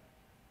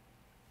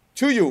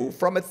to you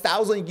from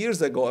 1,000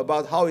 years ago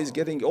about how he's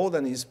getting old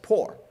and he's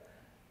poor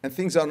and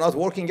things are not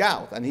working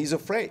out and he's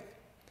afraid.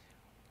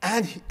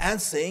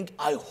 And saying,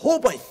 I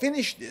hope I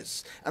finish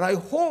this and I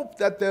hope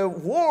that the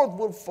world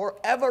will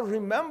forever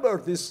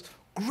remember this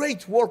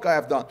great work I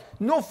have done.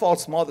 No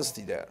false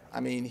modesty there.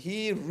 I mean,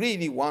 he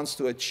really wants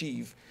to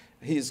achieve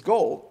his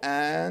goal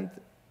and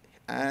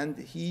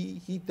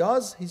he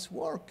does his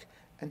work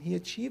and he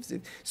achieves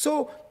it.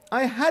 So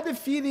I had a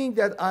feeling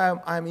that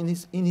I'm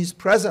in his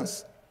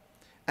presence.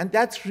 And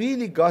that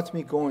really got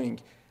me going.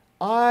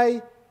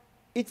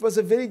 It was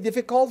a very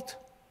difficult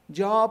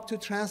job to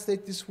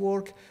translate this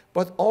work,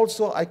 but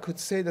also I could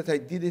say that I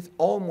did it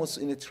almost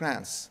in a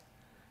trance.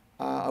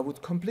 I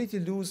would completely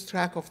lose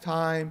track of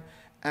time.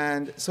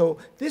 And so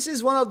this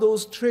is one of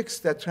those tricks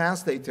that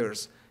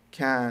translators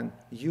can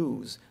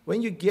use.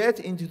 When you get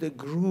into the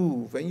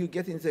groove, when you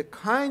get into a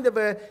kind of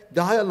a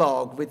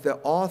dialogue with the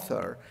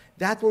author,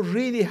 that will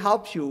really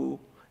help you,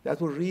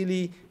 that will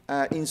really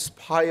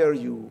inspire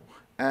you.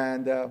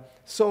 And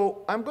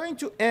so I'm going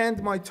to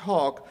end my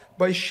talk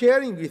by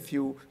sharing with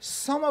you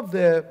some of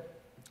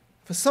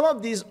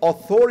these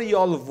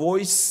authorial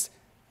voice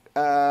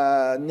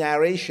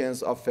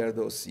narrations of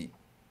Ferdowsi.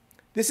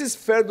 This is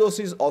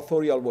Ferdowsi's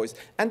authorial voice.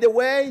 And the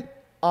way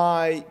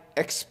I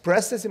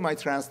express this in my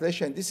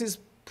translation, this is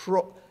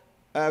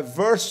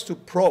verse to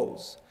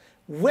prose.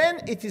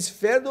 When it is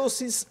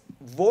Ferdowsi's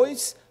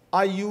voice,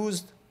 I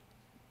used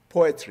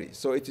poetry.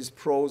 So it is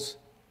prose.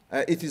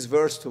 It is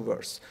verse to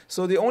verse.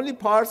 So the only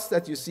parts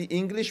that you see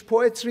English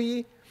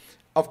poetry,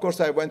 of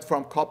course I went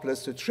from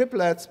couplets to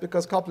triplets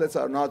because couplets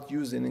are not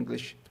used in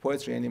English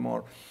poetry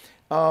anymore.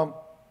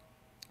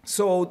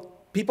 So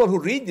people who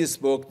read this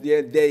book,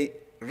 they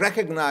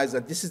recognize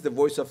that this is the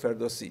voice of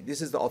Ferdowsi.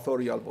 This is the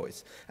authorial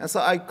voice. And so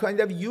I kind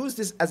of use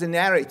this as a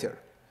narrator.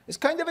 It's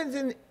kind of,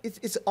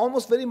 it's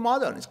almost very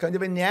modern. It's kind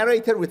of a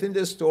narrator within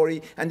the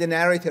story and the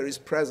narrator is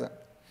present.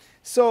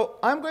 So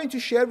I'm going to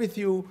share with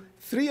you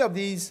 3 of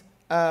these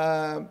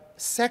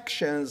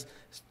sections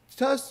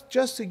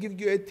just to give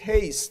you a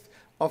taste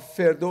of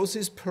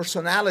Ferdowsi's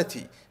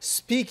personality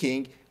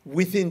speaking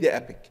within the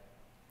epic.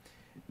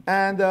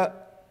 And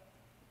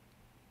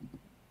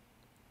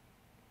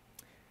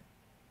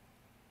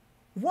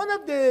one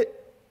of the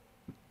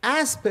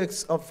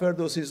aspects of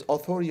Ferdowsi's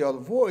authorial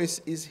voice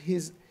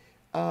is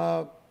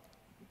the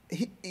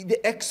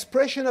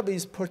expression of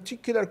his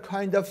particular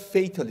kind of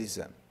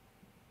fatalism.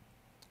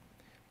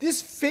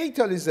 This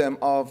fatalism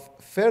of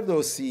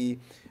Ferdowsi,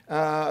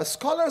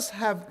 scholars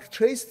have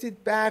traced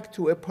it back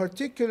to a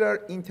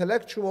particular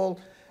intellectual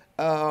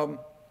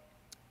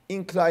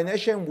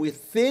inclination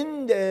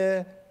within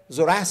the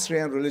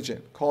Zoroastrian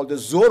religion called the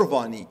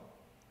Zorvani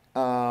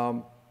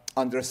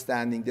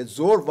understanding, the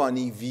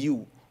Zorvani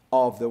view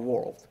of the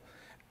world.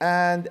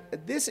 And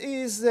this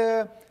is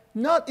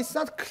it's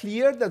not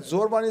clear that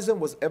Zorvanism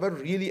was ever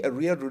really a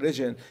real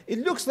religion. It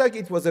looks like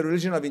it was a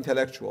religion of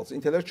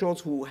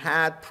intellectuals who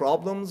had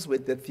problems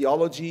with the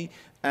theology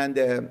and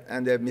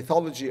the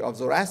mythology of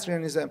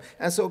Zoroastrianism.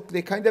 And so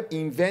they kind of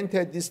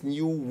invented this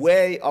new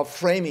way of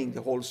framing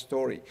the whole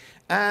story.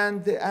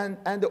 And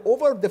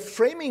over the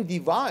framing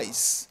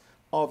device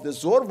of the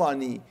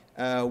Zorvani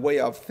way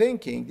of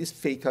thinking, this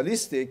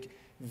fatalistic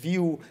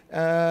view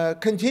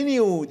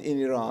continued in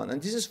Iran.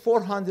 And this is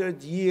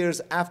 400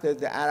 years after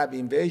the Arab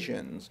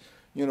invasions.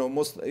 You know,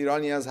 most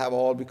Iranians have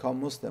all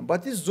become Muslim.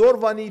 But this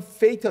Zorwani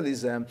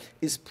fatalism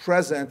is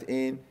present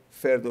in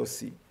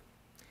Ferdowsi.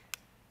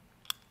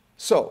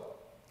 So,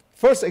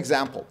 first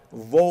example,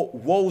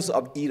 woes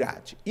of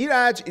Iraj.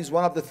 Iraj is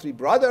one of the three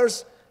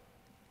brothers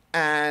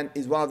and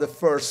is one of the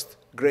first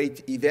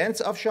great events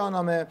of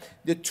Shahnameh.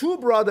 The two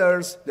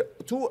brothers,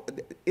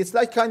 it's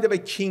like kind of a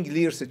King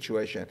Lear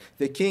situation.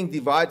 The king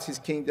divides his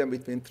kingdom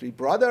between three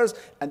brothers,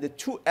 and the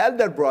two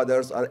elder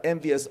brothers are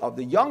envious of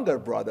the younger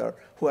brother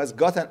who has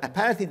gotten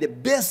apparently the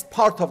best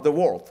part of the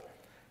world.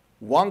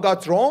 One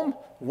got Rome,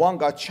 one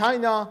got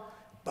China,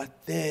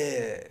 but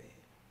the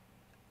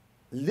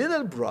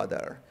little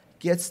brother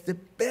gets the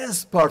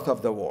best part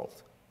of the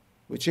world,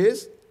 which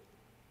is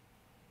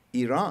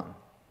Iran.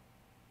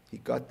 He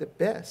got the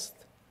best.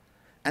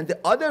 And the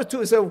other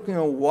two say, you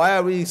know, why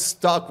are we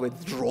stuck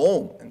with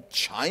Rome and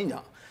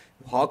China?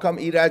 How come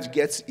Iraj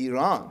gets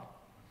Iran?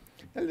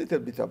 A little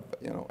bit of,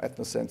 you know,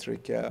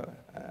 ethnocentric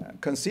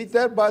conceit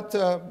there, but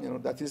you know,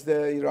 that is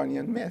the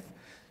Iranian myth.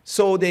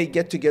 So they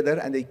get together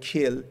and they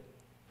kill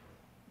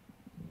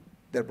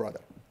their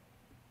brother.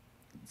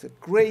 It's a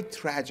great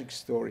tragic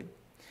story.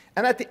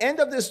 And at the end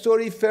of the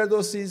story,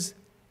 Ferdowsi's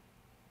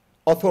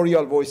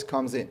authorial voice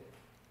comes in.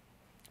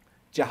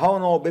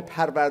 جهانا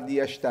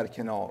بپروردیش در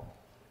کنار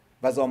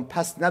و زان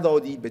پس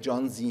ندادی به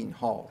جان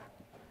زینهار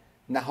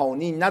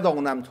نهانی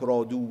ندانم تو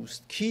را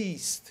دوست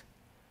کیست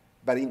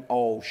بر این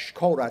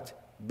آشکارت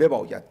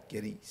بباید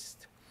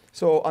گریست.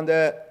 So on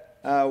the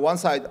one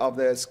side of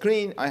the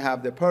screen I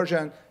have the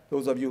Persian.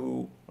 Those of you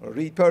who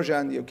read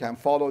Persian, you can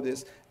follow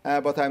this,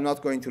 but I'm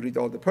not going to read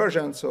all the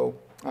Persian, so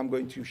I'm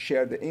going to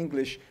share the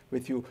English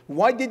with you.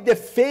 Why did the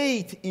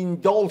fate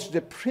indulge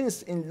the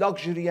prince in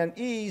luxury and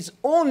ease,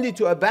 only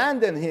to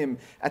abandon him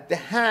at the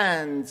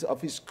hands of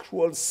his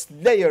cruel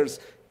slayers?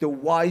 The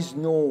wise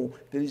know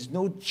there is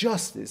no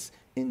justice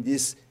in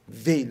this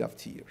vale of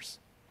tears.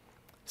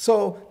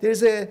 So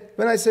there's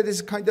when I said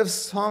this kind of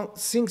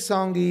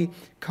sing-songy,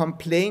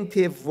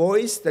 complaintive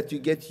voice that you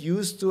get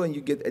used to and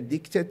you get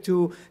addicted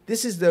to,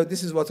 this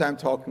is what I'm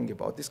talking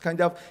about. This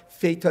kind of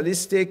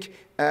fatalistic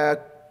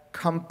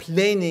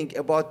complaining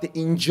about the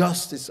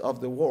injustice of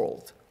the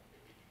world.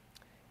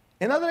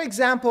 Another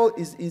example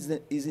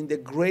is in the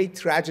great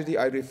tragedy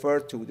I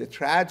referred to, the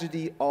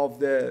tragedy of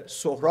the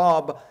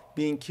Sohrab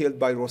being killed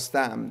by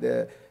Rostam.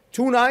 The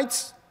two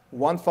knights,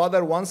 one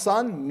father, one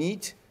son,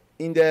 meet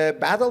in the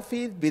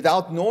battlefield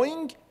without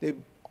knowing. They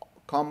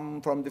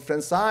come from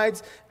different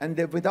sides, and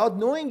without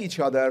knowing each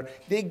other,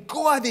 they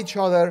go at each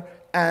other,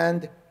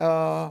 and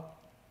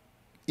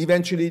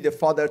eventually the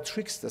father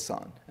tricks the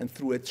son, and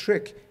through a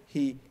trick,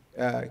 he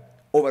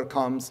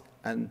overcomes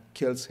and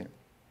kills him.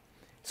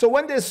 So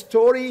when the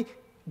story,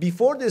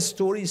 before the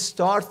story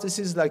starts, this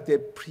is like the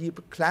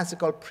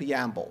classical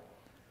preamble.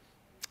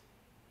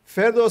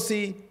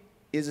 Ferdowsi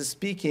is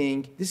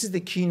speaking, this is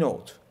the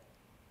keynote.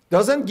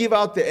 Doesn't give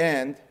out the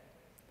end,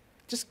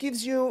 just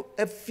gives you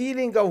a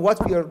feeling of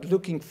what we are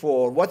looking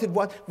for,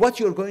 what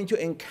you're going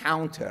to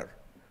encounter,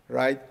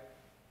 right?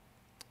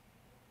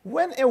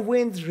 When a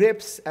wind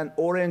rips an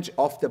orange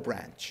off the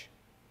branch,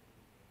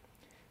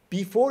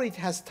 before it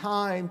has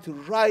time to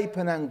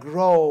ripen and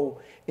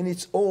grow in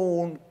its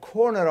own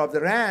corner of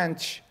the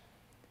ranch,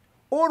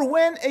 or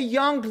when a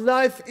young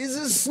life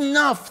is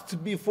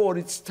snuffed before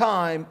its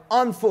time,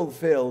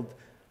 unfulfilled,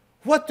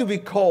 what do we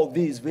call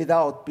these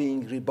without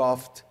being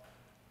rebuffed?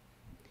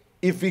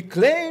 If we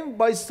claim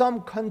by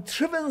some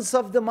contrivance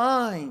of the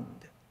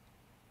mind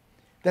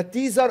that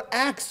these are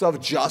acts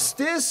of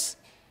justice,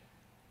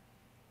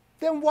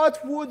 then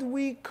what would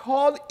we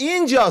call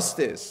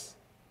injustice?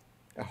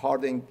 A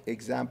hard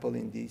example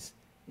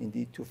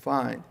indeed to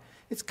find.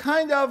 It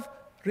kind of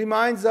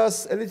reminds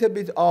us a little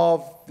bit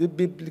of the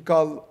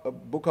biblical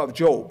book of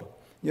Job.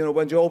 You know,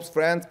 when Job's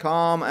friends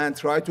come and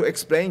try to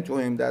explain to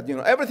him that, you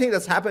know, everything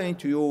that's happening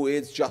to you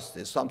is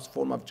justice, some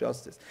form of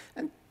justice.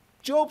 And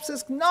Job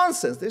says,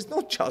 nonsense, there's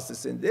no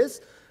justice in this.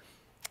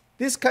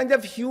 This kind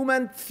of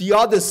human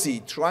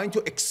theodicy, trying to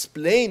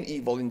explain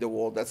evil in the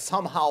world, that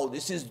somehow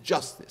this is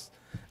justice.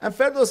 And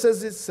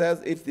Ferdowsi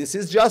says, if this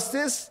is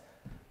justice,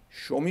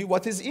 show me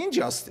what is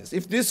injustice.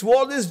 If this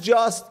world is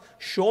just,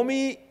 show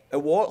me a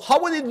world.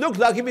 How would it look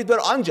like if it were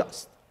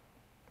unjust?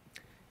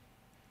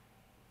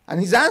 And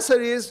his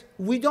answer is,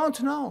 we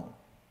don't know.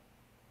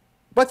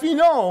 But we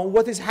know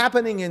what is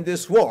happening in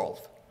this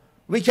world.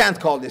 We can't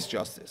call this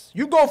justice.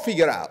 You go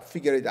figure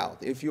it out.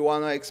 If you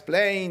want to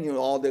explain, you know,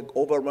 all the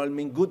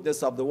overwhelming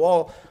goodness of the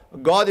world,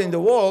 God in the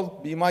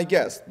world, be my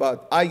guest.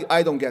 But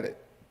I don't get it.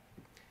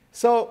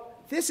 So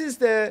this is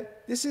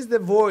the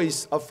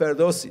voice of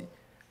Ferdowsi,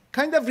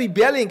 kind of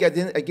rebelling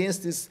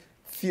against this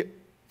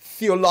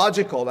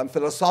theological and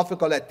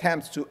philosophical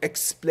attempts to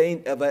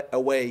explain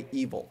away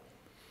evil.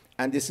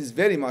 And this is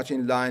very much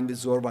in line with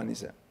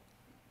Zorwanism.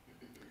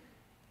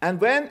 And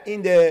when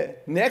in the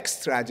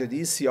next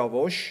tragedy,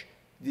 Siyavush,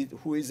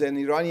 who is an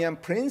Iranian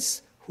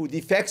prince who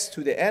defects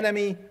to the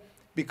enemy,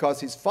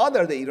 because his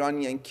father, the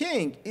Iranian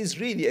king, is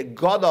really a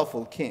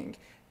god-awful king.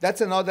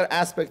 That's another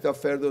aspect of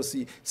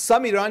Ferdowsi.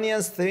 Some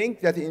Iranians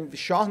think that in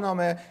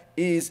Shahnameh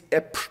is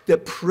the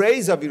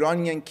praise of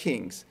Iranian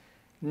kings.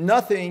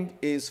 Nothing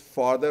is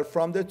farther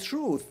from the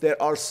truth.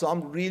 There are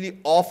some really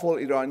awful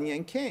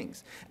Iranian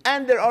kings.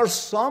 And there are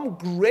some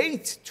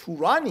great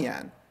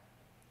Turanian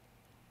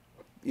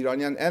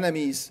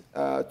enemies,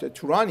 the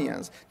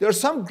Turanians. There are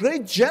some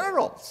great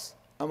generals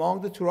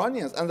among the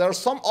Turanians. And there are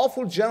some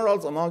awful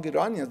generals among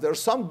Iranians. There are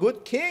some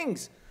good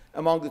kings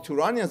among the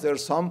Turanians. There are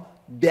some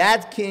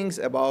bad kings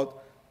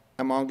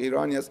among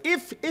Iranians.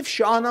 If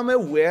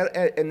Shahnameh were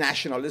a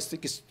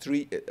nationalistic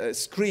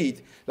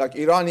screed, like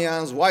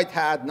Iranians, white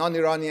hat,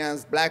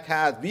 non-Iranians, black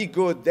hat, we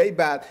good, they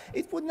bad,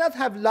 it would not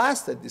have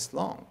lasted this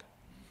long.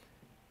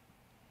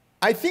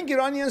 I think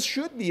Iranians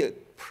should be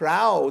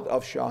proud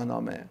of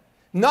Shahnameh,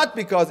 not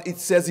because it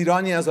says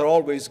Iranians are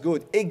always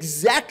good,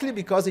 exactly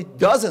because it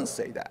doesn't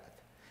say that.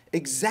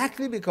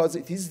 Exactly because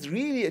it is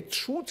really a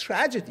true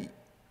tragedy,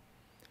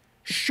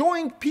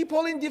 showing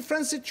people in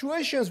different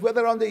situations,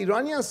 whether on the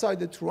Iranian side,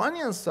 the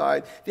Turanian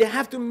side, they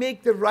have to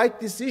make the right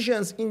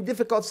decisions in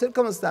difficult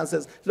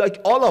circumstances, like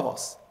all of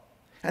us.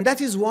 And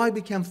that is why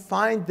we can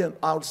find them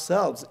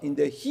ourselves in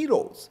the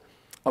heroes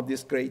of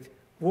this great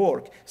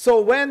work.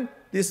 So when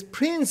this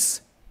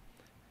prince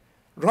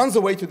runs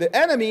away to the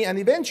enemy and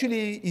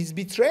eventually is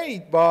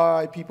betrayed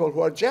by people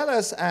who are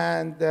jealous,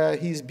 and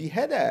he's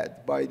beheaded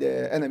by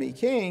the enemy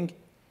king,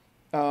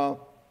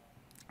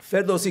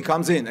 Ferdowsi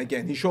comes in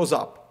again, he shows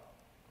up.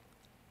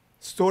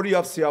 Story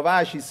of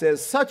Siavash, he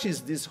says, such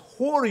is this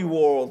hoary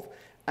world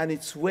and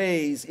its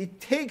ways. It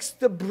takes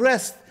the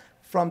breast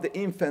from the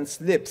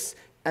infant's lips,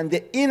 and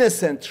the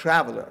innocent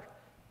traveler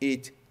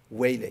it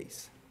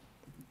waylays.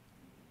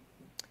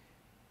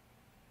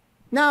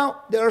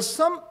 Now, there are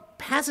some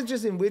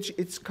passages in which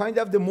it's kind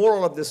of the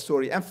moral of the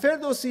story. And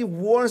Ferdowsi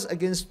warns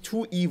against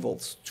two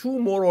evils, two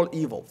moral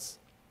evils.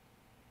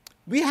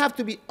 We have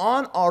to be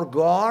on our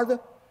guard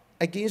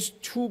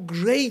against two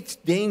great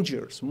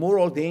dangers,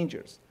 moral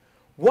dangers.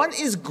 One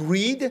is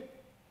greed,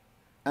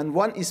 and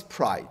one is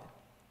pride.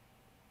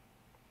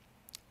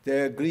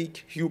 The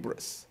Greek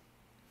hubris.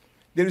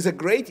 There is a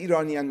great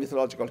Iranian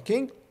mythological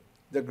king,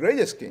 the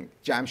greatest king,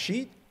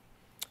 Jamshid,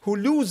 who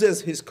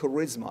loses his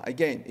charisma.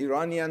 Again,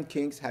 Iranian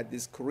kings had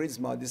this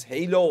charisma, this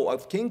halo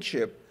of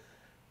kingship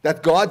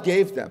that God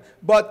gave them.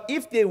 But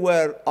if they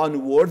were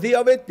unworthy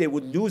of it, they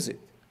would lose it.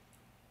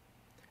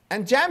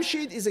 And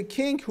Jamshid is a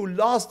king who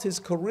lost his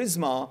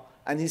charisma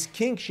and his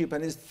kingship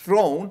and his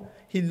throne.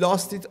 He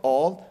lost it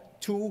all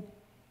to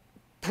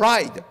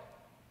pride.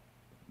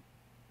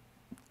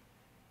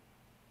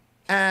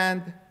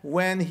 And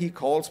when he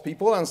calls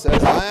people and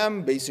says, I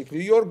am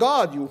basically your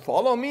God, you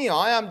follow me,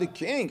 I am the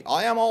king,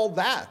 I am all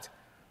that,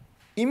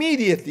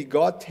 immediately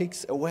God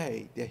takes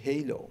away the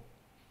halo.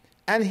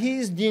 And he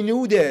is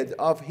denuded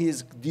of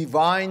his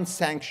divine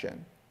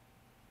sanction.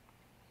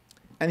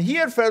 And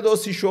here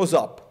Ferdowsi shows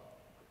up.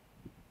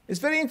 It's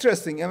very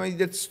interesting. I mean,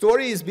 that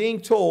story is being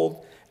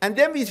told, and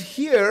then we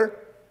hear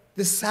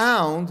the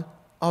sound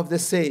of the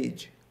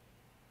sage.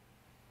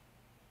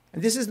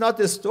 And this is not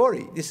the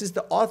story, this is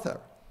the author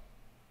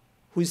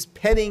who is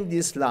penning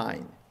this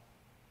line.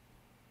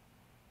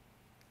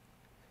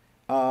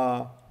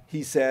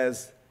 He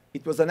says,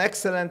 it was an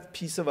excellent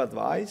piece of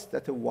advice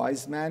that a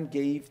wise man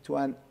gave to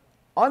an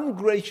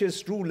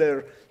ungracious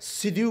ruler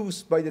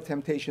seduced by the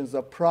temptations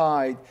of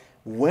pride.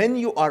 When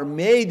you are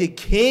made a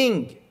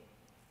king,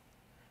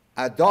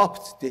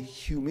 adopt the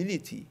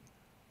humility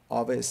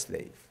of a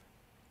slave.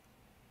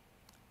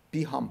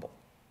 Be humble.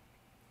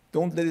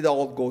 Don't let it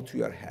all go to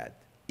your head,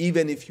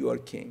 even if you are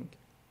king.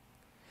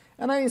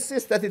 And I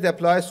insist that it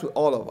applies to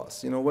all of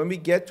us. You know, when we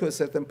get to a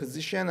certain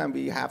position and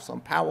we have some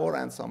power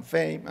and some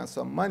fame and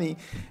some money,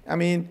 I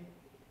mean,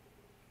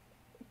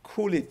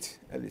 cool it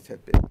a little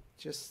bit.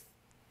 Just,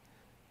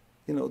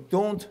 you know,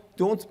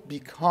 don't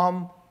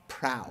become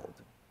proud.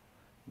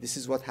 This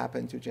is what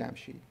happened to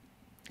Jamshid.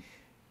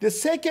 The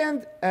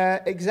second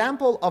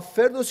example of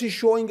Ferdowsi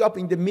showing up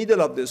in the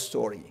middle of the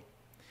story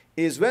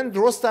is when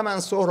Rostam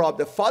and Sohrab,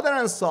 the father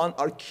and son,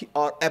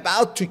 are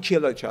about to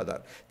kill each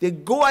other. They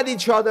go at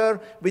each other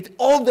with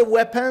all the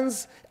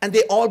weapons, and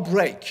they all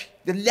break.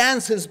 The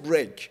lances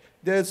break.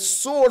 The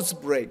swords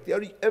break. They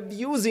are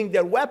abusing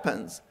their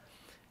weapons.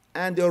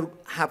 And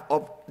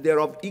they're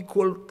of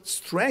equal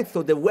strength,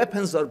 so the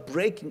weapons are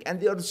breaking.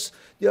 And they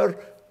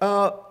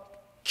are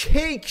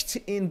caked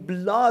in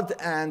blood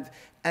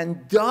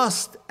and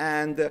dust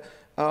and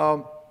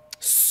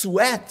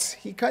sweat.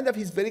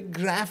 He's very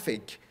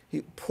graphic. He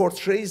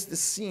portrays the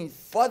scene.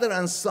 Father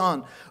and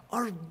son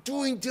are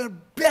doing their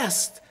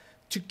best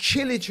to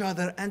kill each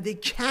other, and they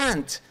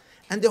can't.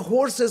 And the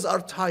horses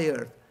are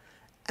tired.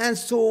 And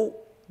so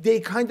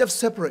they kind of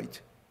separate.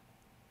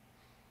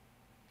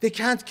 They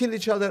can't kill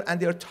each other, and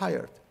they're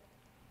tired.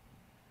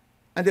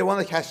 And they want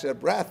to catch their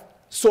breath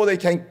so they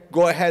can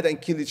go ahead and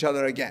kill each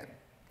other again,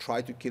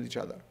 try to kill each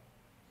other.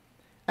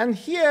 And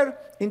here,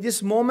 in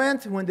this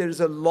moment, when there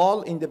is a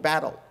lull in the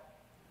battle,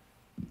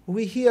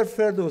 we hear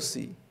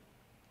Ferdowsi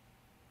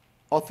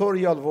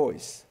authorial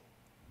voice.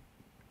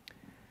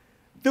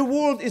 The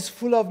world is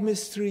full of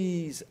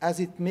mysteries as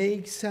it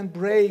makes and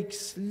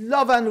breaks.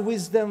 Love and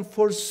wisdom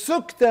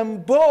forsook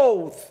them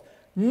both,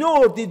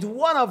 nor did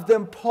one of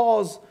them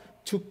pause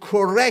to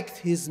correct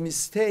his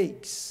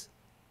mistakes.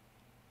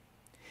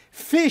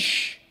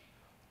 Fish,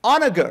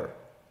 onager.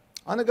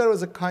 Onager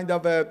was a kind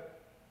of a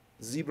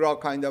zebra,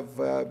 kind of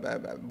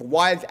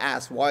wild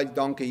ass, wild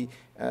donkey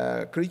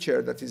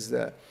creature that is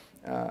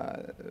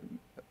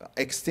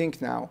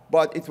extinct now,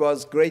 but it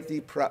was greatly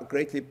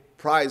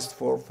prized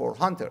for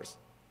hunters.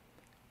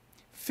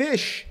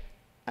 Fish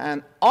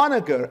and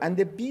onager and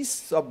the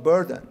beasts of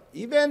burden,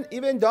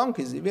 even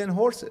donkeys, even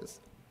horses,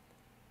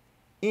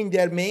 in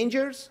their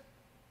mangers,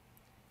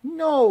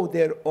 know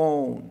their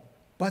own,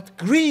 but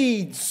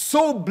greed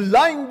so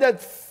blinded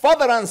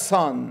father and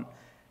son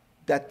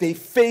that they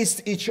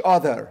faced each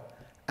other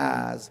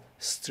as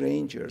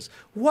strangers.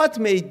 What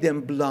made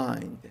them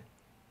blind?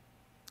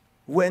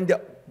 When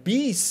the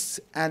beasts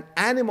and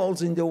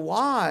animals in the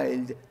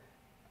wild,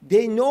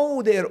 they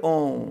know their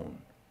own.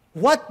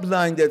 What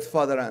blinded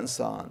father and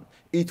son?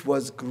 It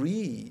was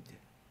greed.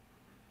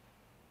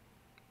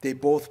 They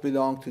both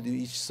belong to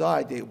each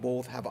side. They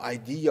both have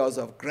ideas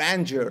of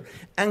grandeur.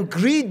 And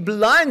greed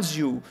blinds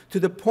you to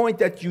the point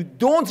that you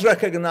don't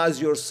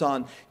recognize your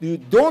son, you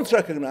don't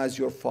recognize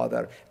your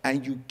father,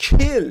 and you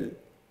kill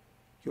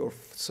your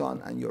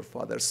son and your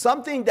father.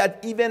 Something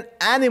that even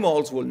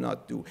animals will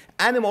not do.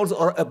 Animals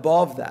are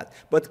above that.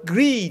 But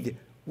greed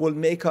will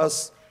make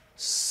us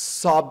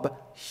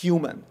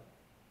subhuman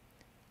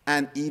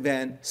and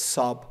even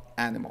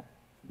sub-animal.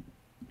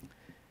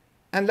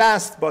 And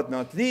last but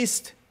not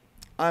least,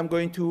 I'm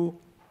going to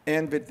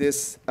end with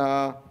this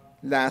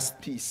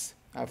last piece.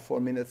 I have 4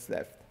 minutes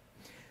left.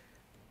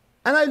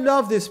 And I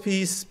love this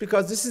piece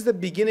because this is the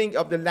beginning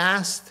of the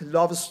last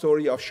love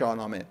story of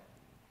Shahnameh.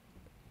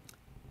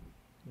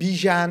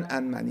 Bijan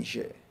and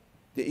Manijeh,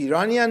 the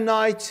Iranian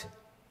knight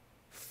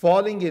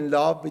falling in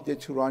love with the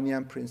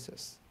Turanian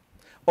princess.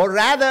 Or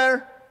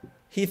rather,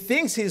 he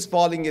thinks he's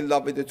falling in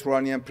love with the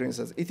Turanian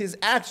princess. It is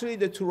actually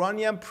the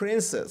Turanian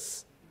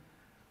princess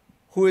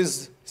who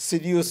is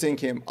seducing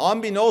him.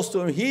 Unbeknownst to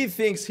him, he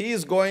thinks he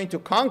is going to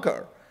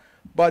conquer,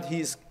 but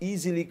he's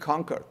easily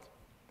conquered.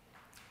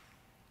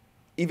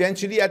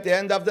 Eventually, at the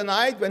end of the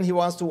night, when he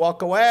wants to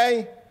walk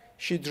away,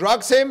 she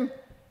drugs him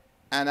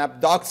and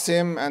abducts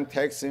him and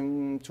takes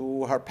him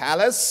to her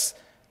palace,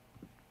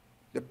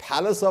 the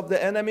palace of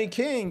the enemy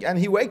king. And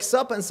he wakes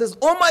up and says,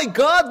 "Oh my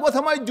God, what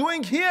am I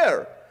doing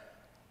here?"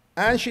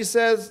 And she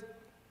says,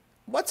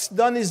 "What's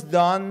done is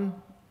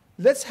done.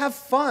 Let's have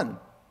fun."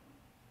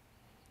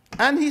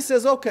 And he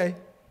says, "Okay."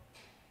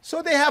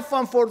 So they have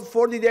fun for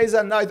 40 days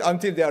and nights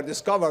until they are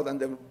discovered, and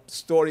the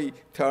story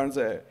turns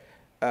a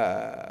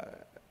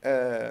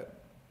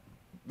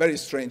very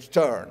strange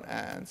turn.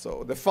 And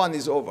so the fun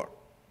is over.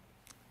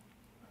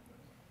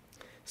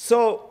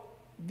 So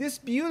this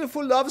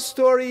beautiful love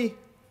story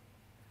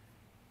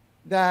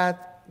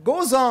that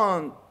goes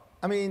on,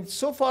 I mean,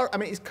 so far, I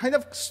mean, it kind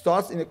of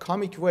starts in a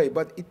comic way,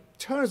 but it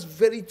turns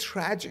very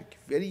tragic,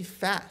 very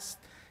fast.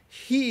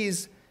 He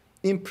is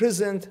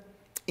imprisoned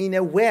in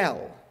a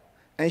well,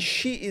 and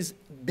she is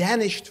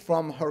banished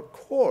from her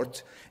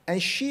court,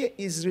 and she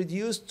is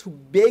reduced to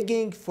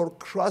begging for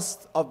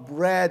crust of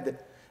bread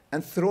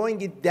and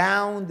throwing it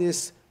down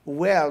this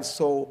well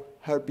so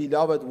her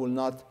beloved will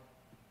not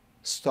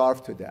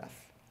starve to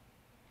death.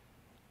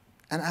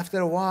 And after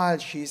a while,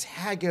 she's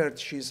haggard,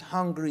 she's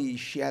hungry,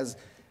 she has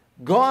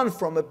gone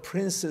from a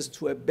princess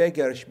to a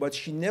beggar, but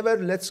she never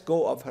lets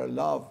go of her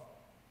love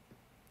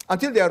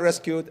until they are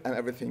rescued and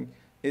everything.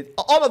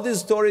 All of these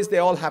stories, they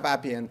all have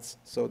happy ends,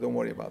 so don't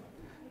worry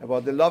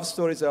about the love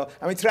stories. I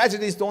mean,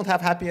 tragedies don't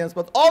have happy ends,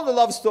 but all the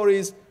love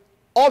stories,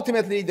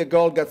 ultimately the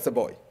girl gets the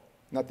boy,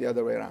 not the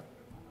other way around.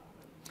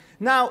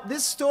 Now,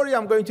 this story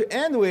I'm going to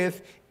end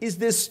with is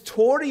the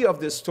story of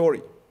the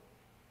story.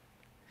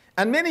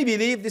 And many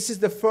believe this is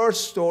the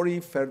first story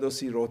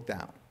Ferdowsi wrote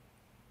down.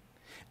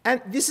 And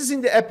this is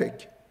in the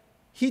epic.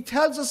 He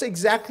tells us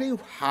exactly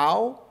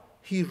how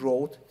he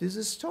wrote this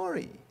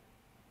story.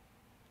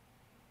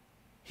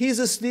 He's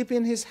asleep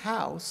in his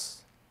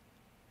house.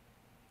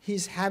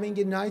 He's having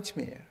a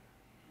nightmare.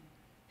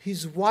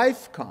 His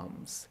wife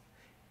comes.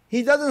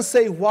 He doesn't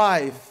say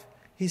wife.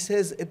 He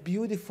says a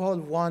beautiful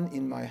one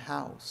in my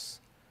house.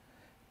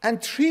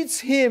 And treats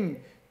him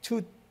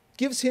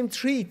gives him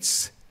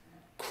treats,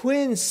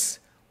 quince,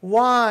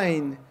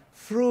 wine,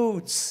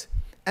 fruits,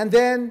 and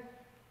then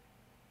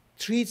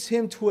treats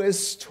him to a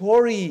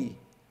story,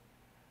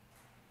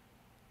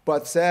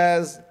 but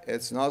says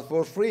it's not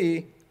for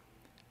free,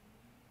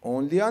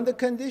 only on the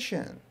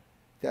condition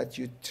that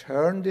you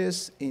turn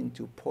this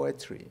into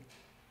poetry,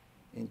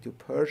 into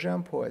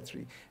Persian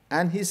poetry.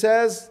 And he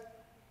says,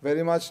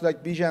 very much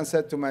like Bijan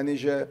said to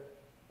Manijeh,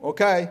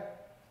 okay.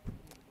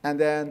 And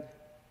then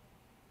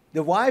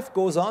the wife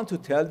goes on to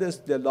tell this,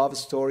 the love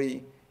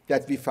story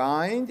that we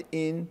find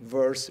in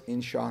verse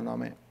in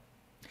Shahnameh.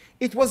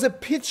 It was a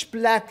pitch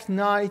black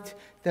night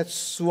that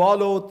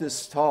swallowed the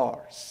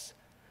stars.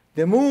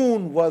 The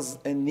moon was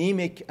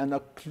anemic and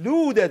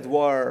occluded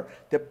were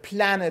the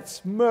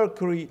planets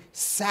Mercury,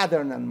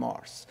 Saturn, and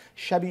Mars.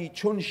 شبی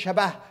چون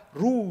شبه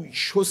روی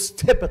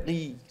شسته به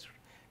غیر،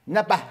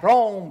 نه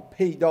بهرام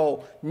پیدا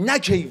نه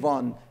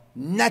کیوان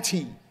نه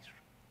تیر.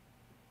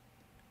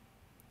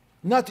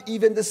 Not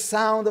even the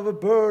sound of a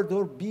bird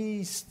or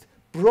beast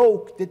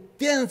broke the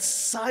dense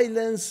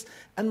silence,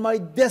 and my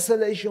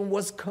desolation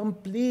was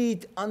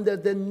complete under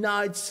the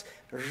night's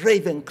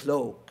raven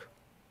cloak.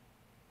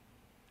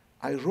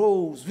 I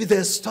rose with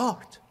a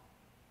start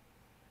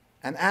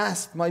and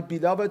asked my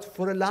beloved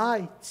for a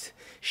light.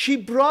 She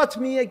brought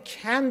me a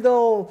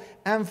candle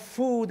and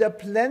food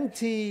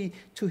aplenty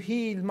to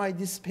heal my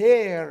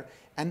despair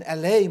and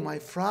allay my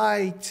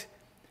fright.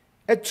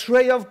 A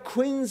tray of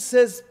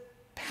quinces,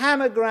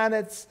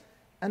 pomegranates,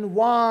 and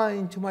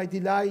wine to my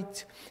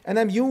delight, and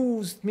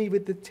amused me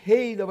with the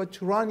tale of a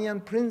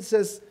Turanian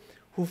princess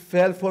who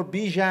fell for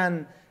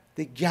Bijan,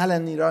 the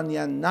gallant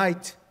Iranian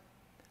knight,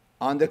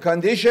 on the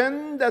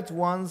condition that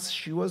once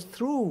she was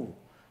through,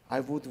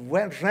 I would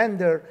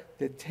render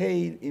the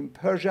tale in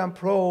Persian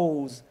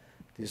prose.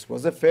 This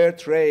was a fair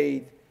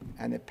trade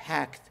and a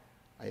pact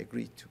I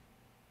agreed to.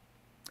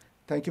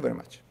 Thank you very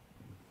much.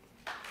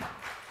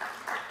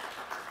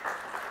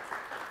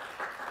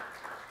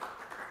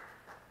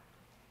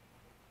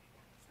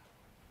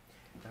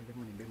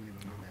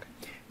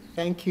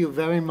 Thank you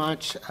very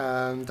much,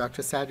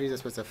 Dr. Sadri.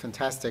 This was a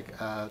fantastic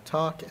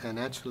talk, and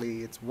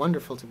actually it's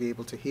wonderful to be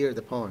able to hear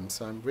the poems.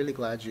 So I'm really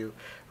glad you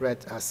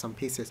read some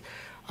pieces.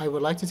 I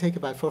would like to take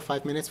about 4 or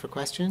 5 minutes for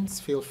questions.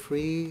 Feel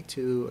free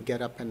to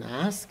get up and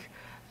ask.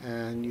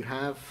 And you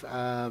have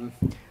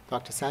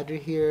Dr. Sadri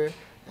here,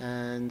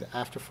 and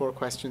after 4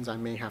 questions, I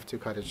may have to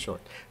cut it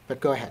short. But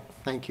go ahead.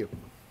 Thank you.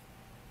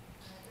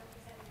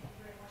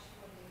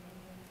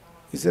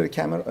 Is there a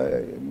camera,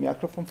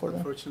 microphone for them?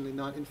 Unfortunately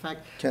not. In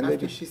fact, Can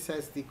after she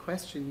says the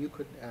question, you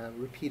could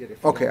repeat it.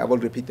 If Okay, you I will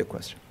repeat the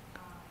question.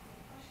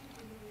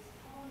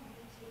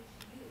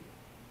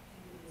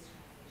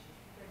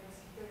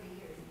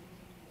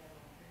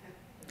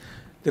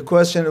 The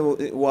question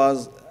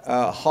was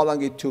how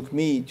long it took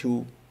me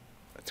to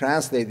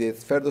translate it.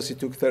 Ferdowsi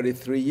took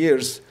 33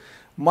 years.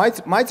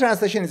 My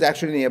translation is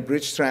actually a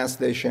bridge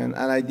translation,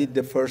 and I did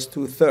the first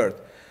 2/3.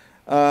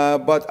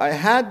 But I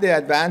had the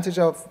advantage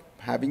of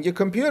having a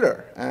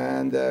computer,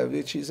 and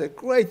which is a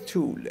great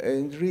tool,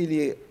 and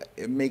really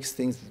it makes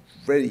things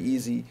very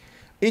easy.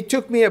 It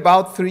took me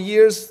about 3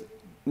 years,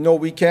 no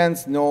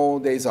weekends, no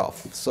days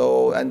off.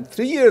 So, and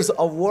 3 years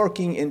of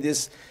working in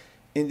this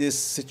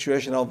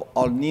situation of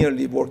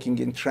nearly working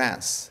in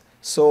trance.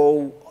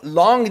 So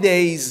long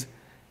days,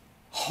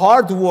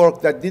 hard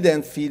work that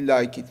didn't feel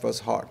like it was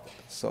hard.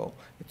 So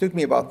it took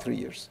me about 3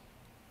 years.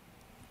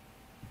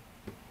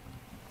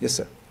 Yes,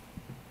 sir.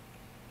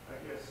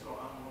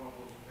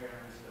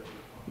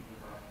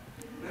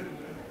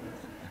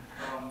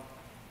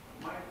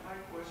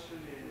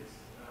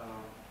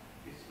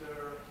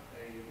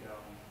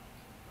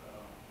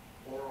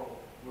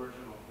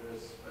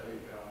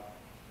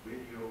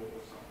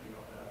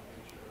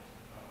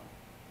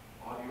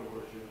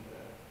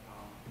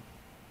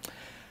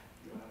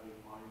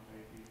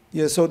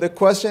 Yeah, so the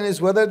question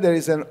is whether there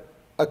is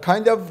a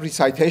kind of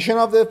recitation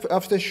of the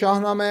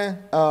Shahnameh.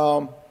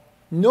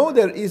 No,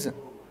 there isn't.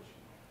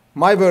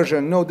 My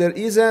version, no, there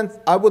isn't.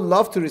 I would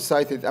love to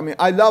recite it. I mean,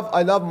 I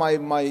love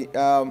my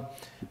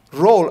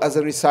role as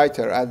a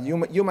reciter. And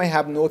you may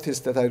have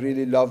noticed that I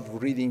really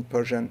love reading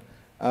Persian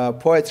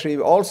poetry,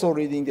 also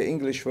reading the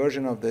English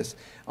version of this.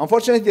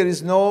 Unfortunately, there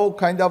is no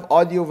kind of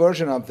audio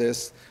version of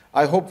this.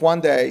 I hope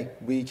one day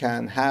we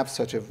can have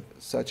such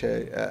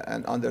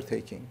an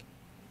undertaking.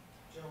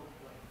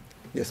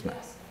 Yes, ma'am.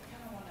 Yes, I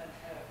kind of want to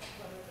know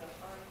whether the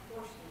art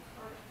course and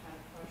art kind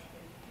of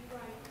question. Did you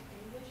write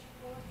English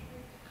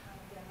poetry to kind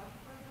of get up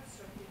for this,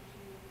 or did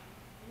you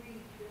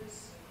read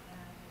this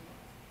and then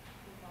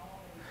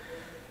evolve into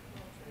English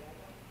poetry?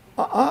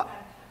 I don't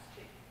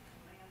fantastic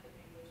command of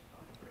English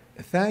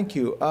poetry. Thank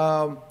you.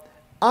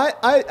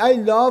 I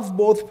love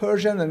both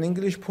Persian and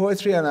English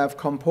poetry, and I've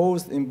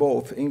composed in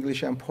both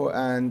English and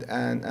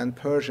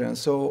Persian.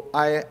 So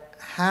I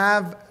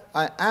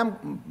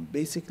am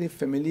basically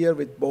familiar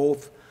with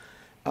both,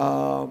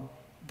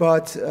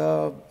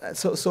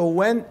 so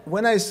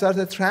when I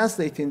started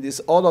translating this,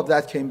 all of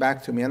that came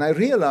back to me, and I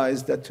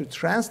realized that to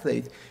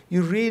translate,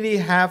 you really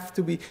have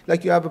to be,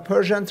 like you have a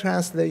Persian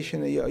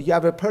translation, you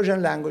have a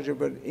Persian language,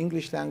 or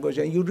English language,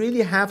 and you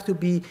really have to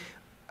be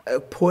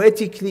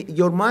poetically,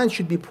 your mind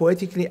should be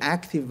poetically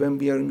active when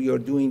you're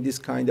doing this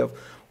kind of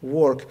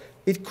work.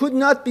 It could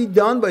not be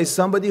done by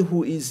somebody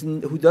who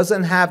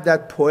doesn't have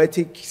that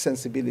poetic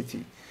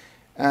sensibility.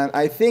 And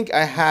I think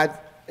I had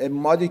a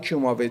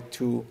modicum of it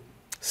to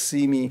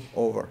see me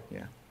over.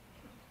 Yeah.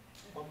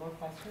 One more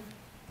question?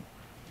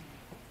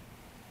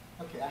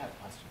 Okay, I have a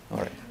question. All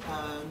right.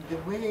 The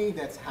way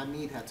that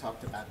Hamid had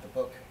talked about the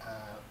book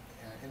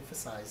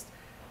emphasized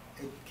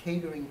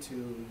catering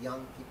to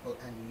young people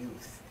and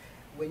youth.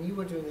 When you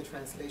were doing the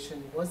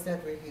translation, was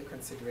that really a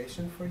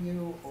consideration for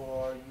you,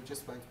 or you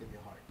just went with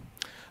your heart?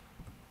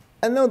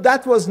 And no,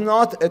 that was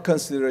not a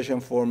consideration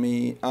for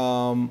me.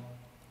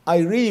 I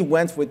really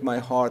went with my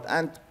heart.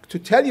 And to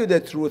tell you the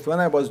truth, when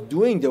I was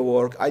doing the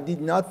work, I did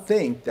not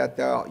think that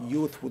the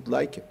youth would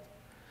like it.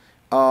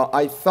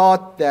 I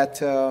thought that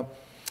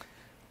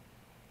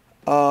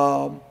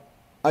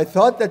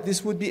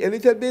this would be a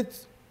little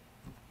bit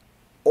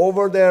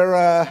over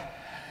their,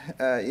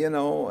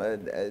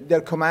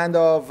 their command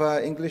of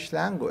English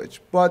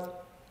language.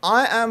 But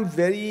I am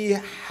very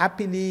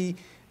happily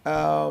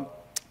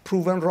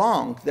proven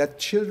wrong that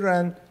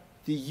children,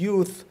 the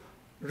youth,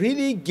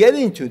 really get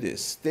into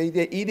this.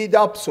 They eat it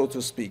up, so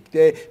to speak.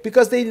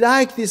 Because they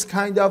like this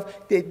kind of,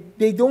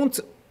 they don't,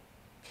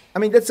 I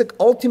mean, that's the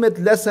ultimate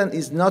lesson,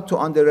 is not to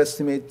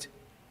underestimate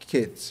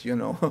kids, you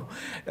know.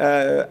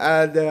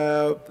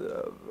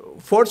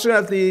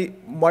 Fortunately,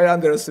 my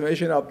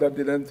underestimation of them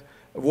didn't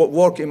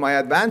work in my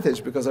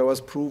advantage, because I was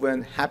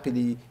proven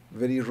happily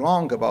very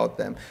wrong about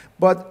them.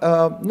 But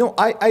no,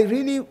 I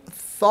really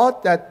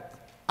thought that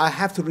I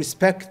have to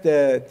respect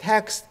the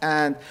text,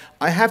 and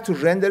I have to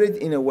render it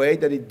in a way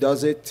that it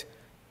doesn't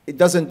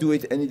do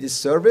it any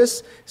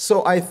disservice.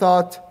 So I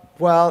thought,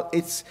 well,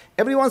 it's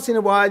every once in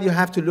a while you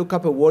have to look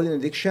up a word in a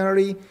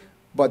dictionary,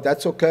 but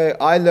that's okay.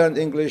 I learned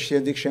English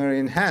in dictionary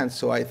in hand,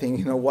 so I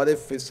think, what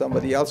if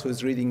somebody else who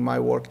is reading my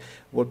work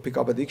would pick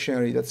up a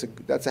dictionary?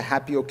 That's a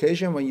happy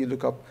occasion when you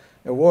look up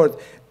a word.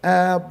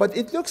 But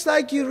it looks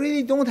like you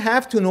really don't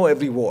have to know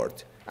every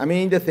word. I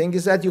mean, the thing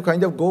is that you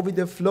kind of go with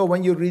the flow.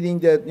 When you're reading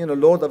the,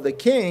 Lord of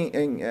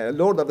the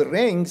Lord of the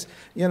Rings,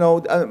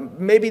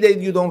 maybe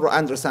you don't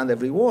understand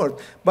every word.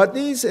 But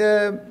these,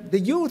 the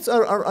youths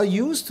are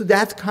used to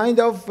that kind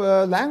of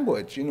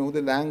language,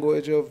 the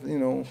language of,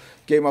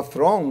 Game of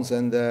Thrones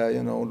and,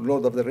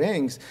 Lord of the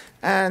Rings.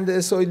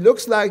 And so it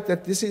looks like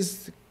that this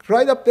is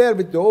right up there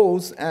with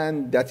those,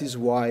 and that is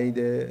why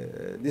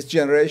this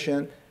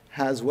generation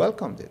has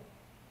welcomed it.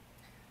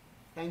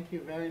 Thank you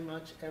very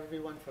much,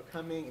 everyone, for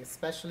coming,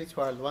 especially to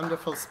our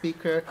wonderful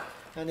speaker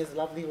and his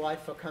lovely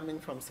wife for coming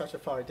from such a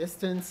far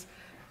distance.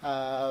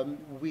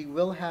 We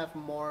will have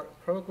more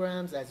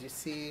programs. As you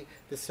see,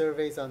 the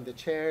surveys on the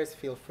chairs,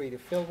 feel free to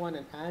fill one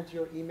and add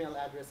your email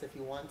address if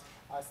you want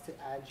us to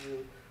add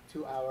you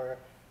to our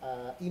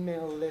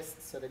email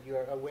list so that you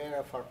are aware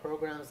of our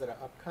programs that are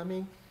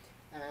upcoming.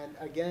 And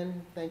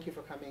again, thank you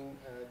for coming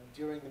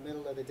during the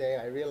middle of the day.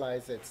 I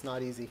realize it's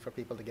not easy for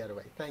people to get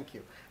away. Thank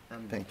you.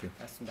 Thank you.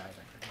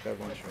 Very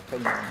much.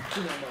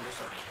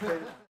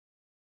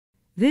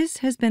 This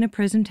has been a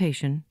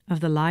presentation of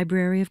the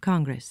Library of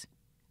Congress.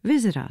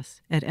 Visit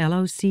us at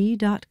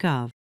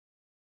loc.gov.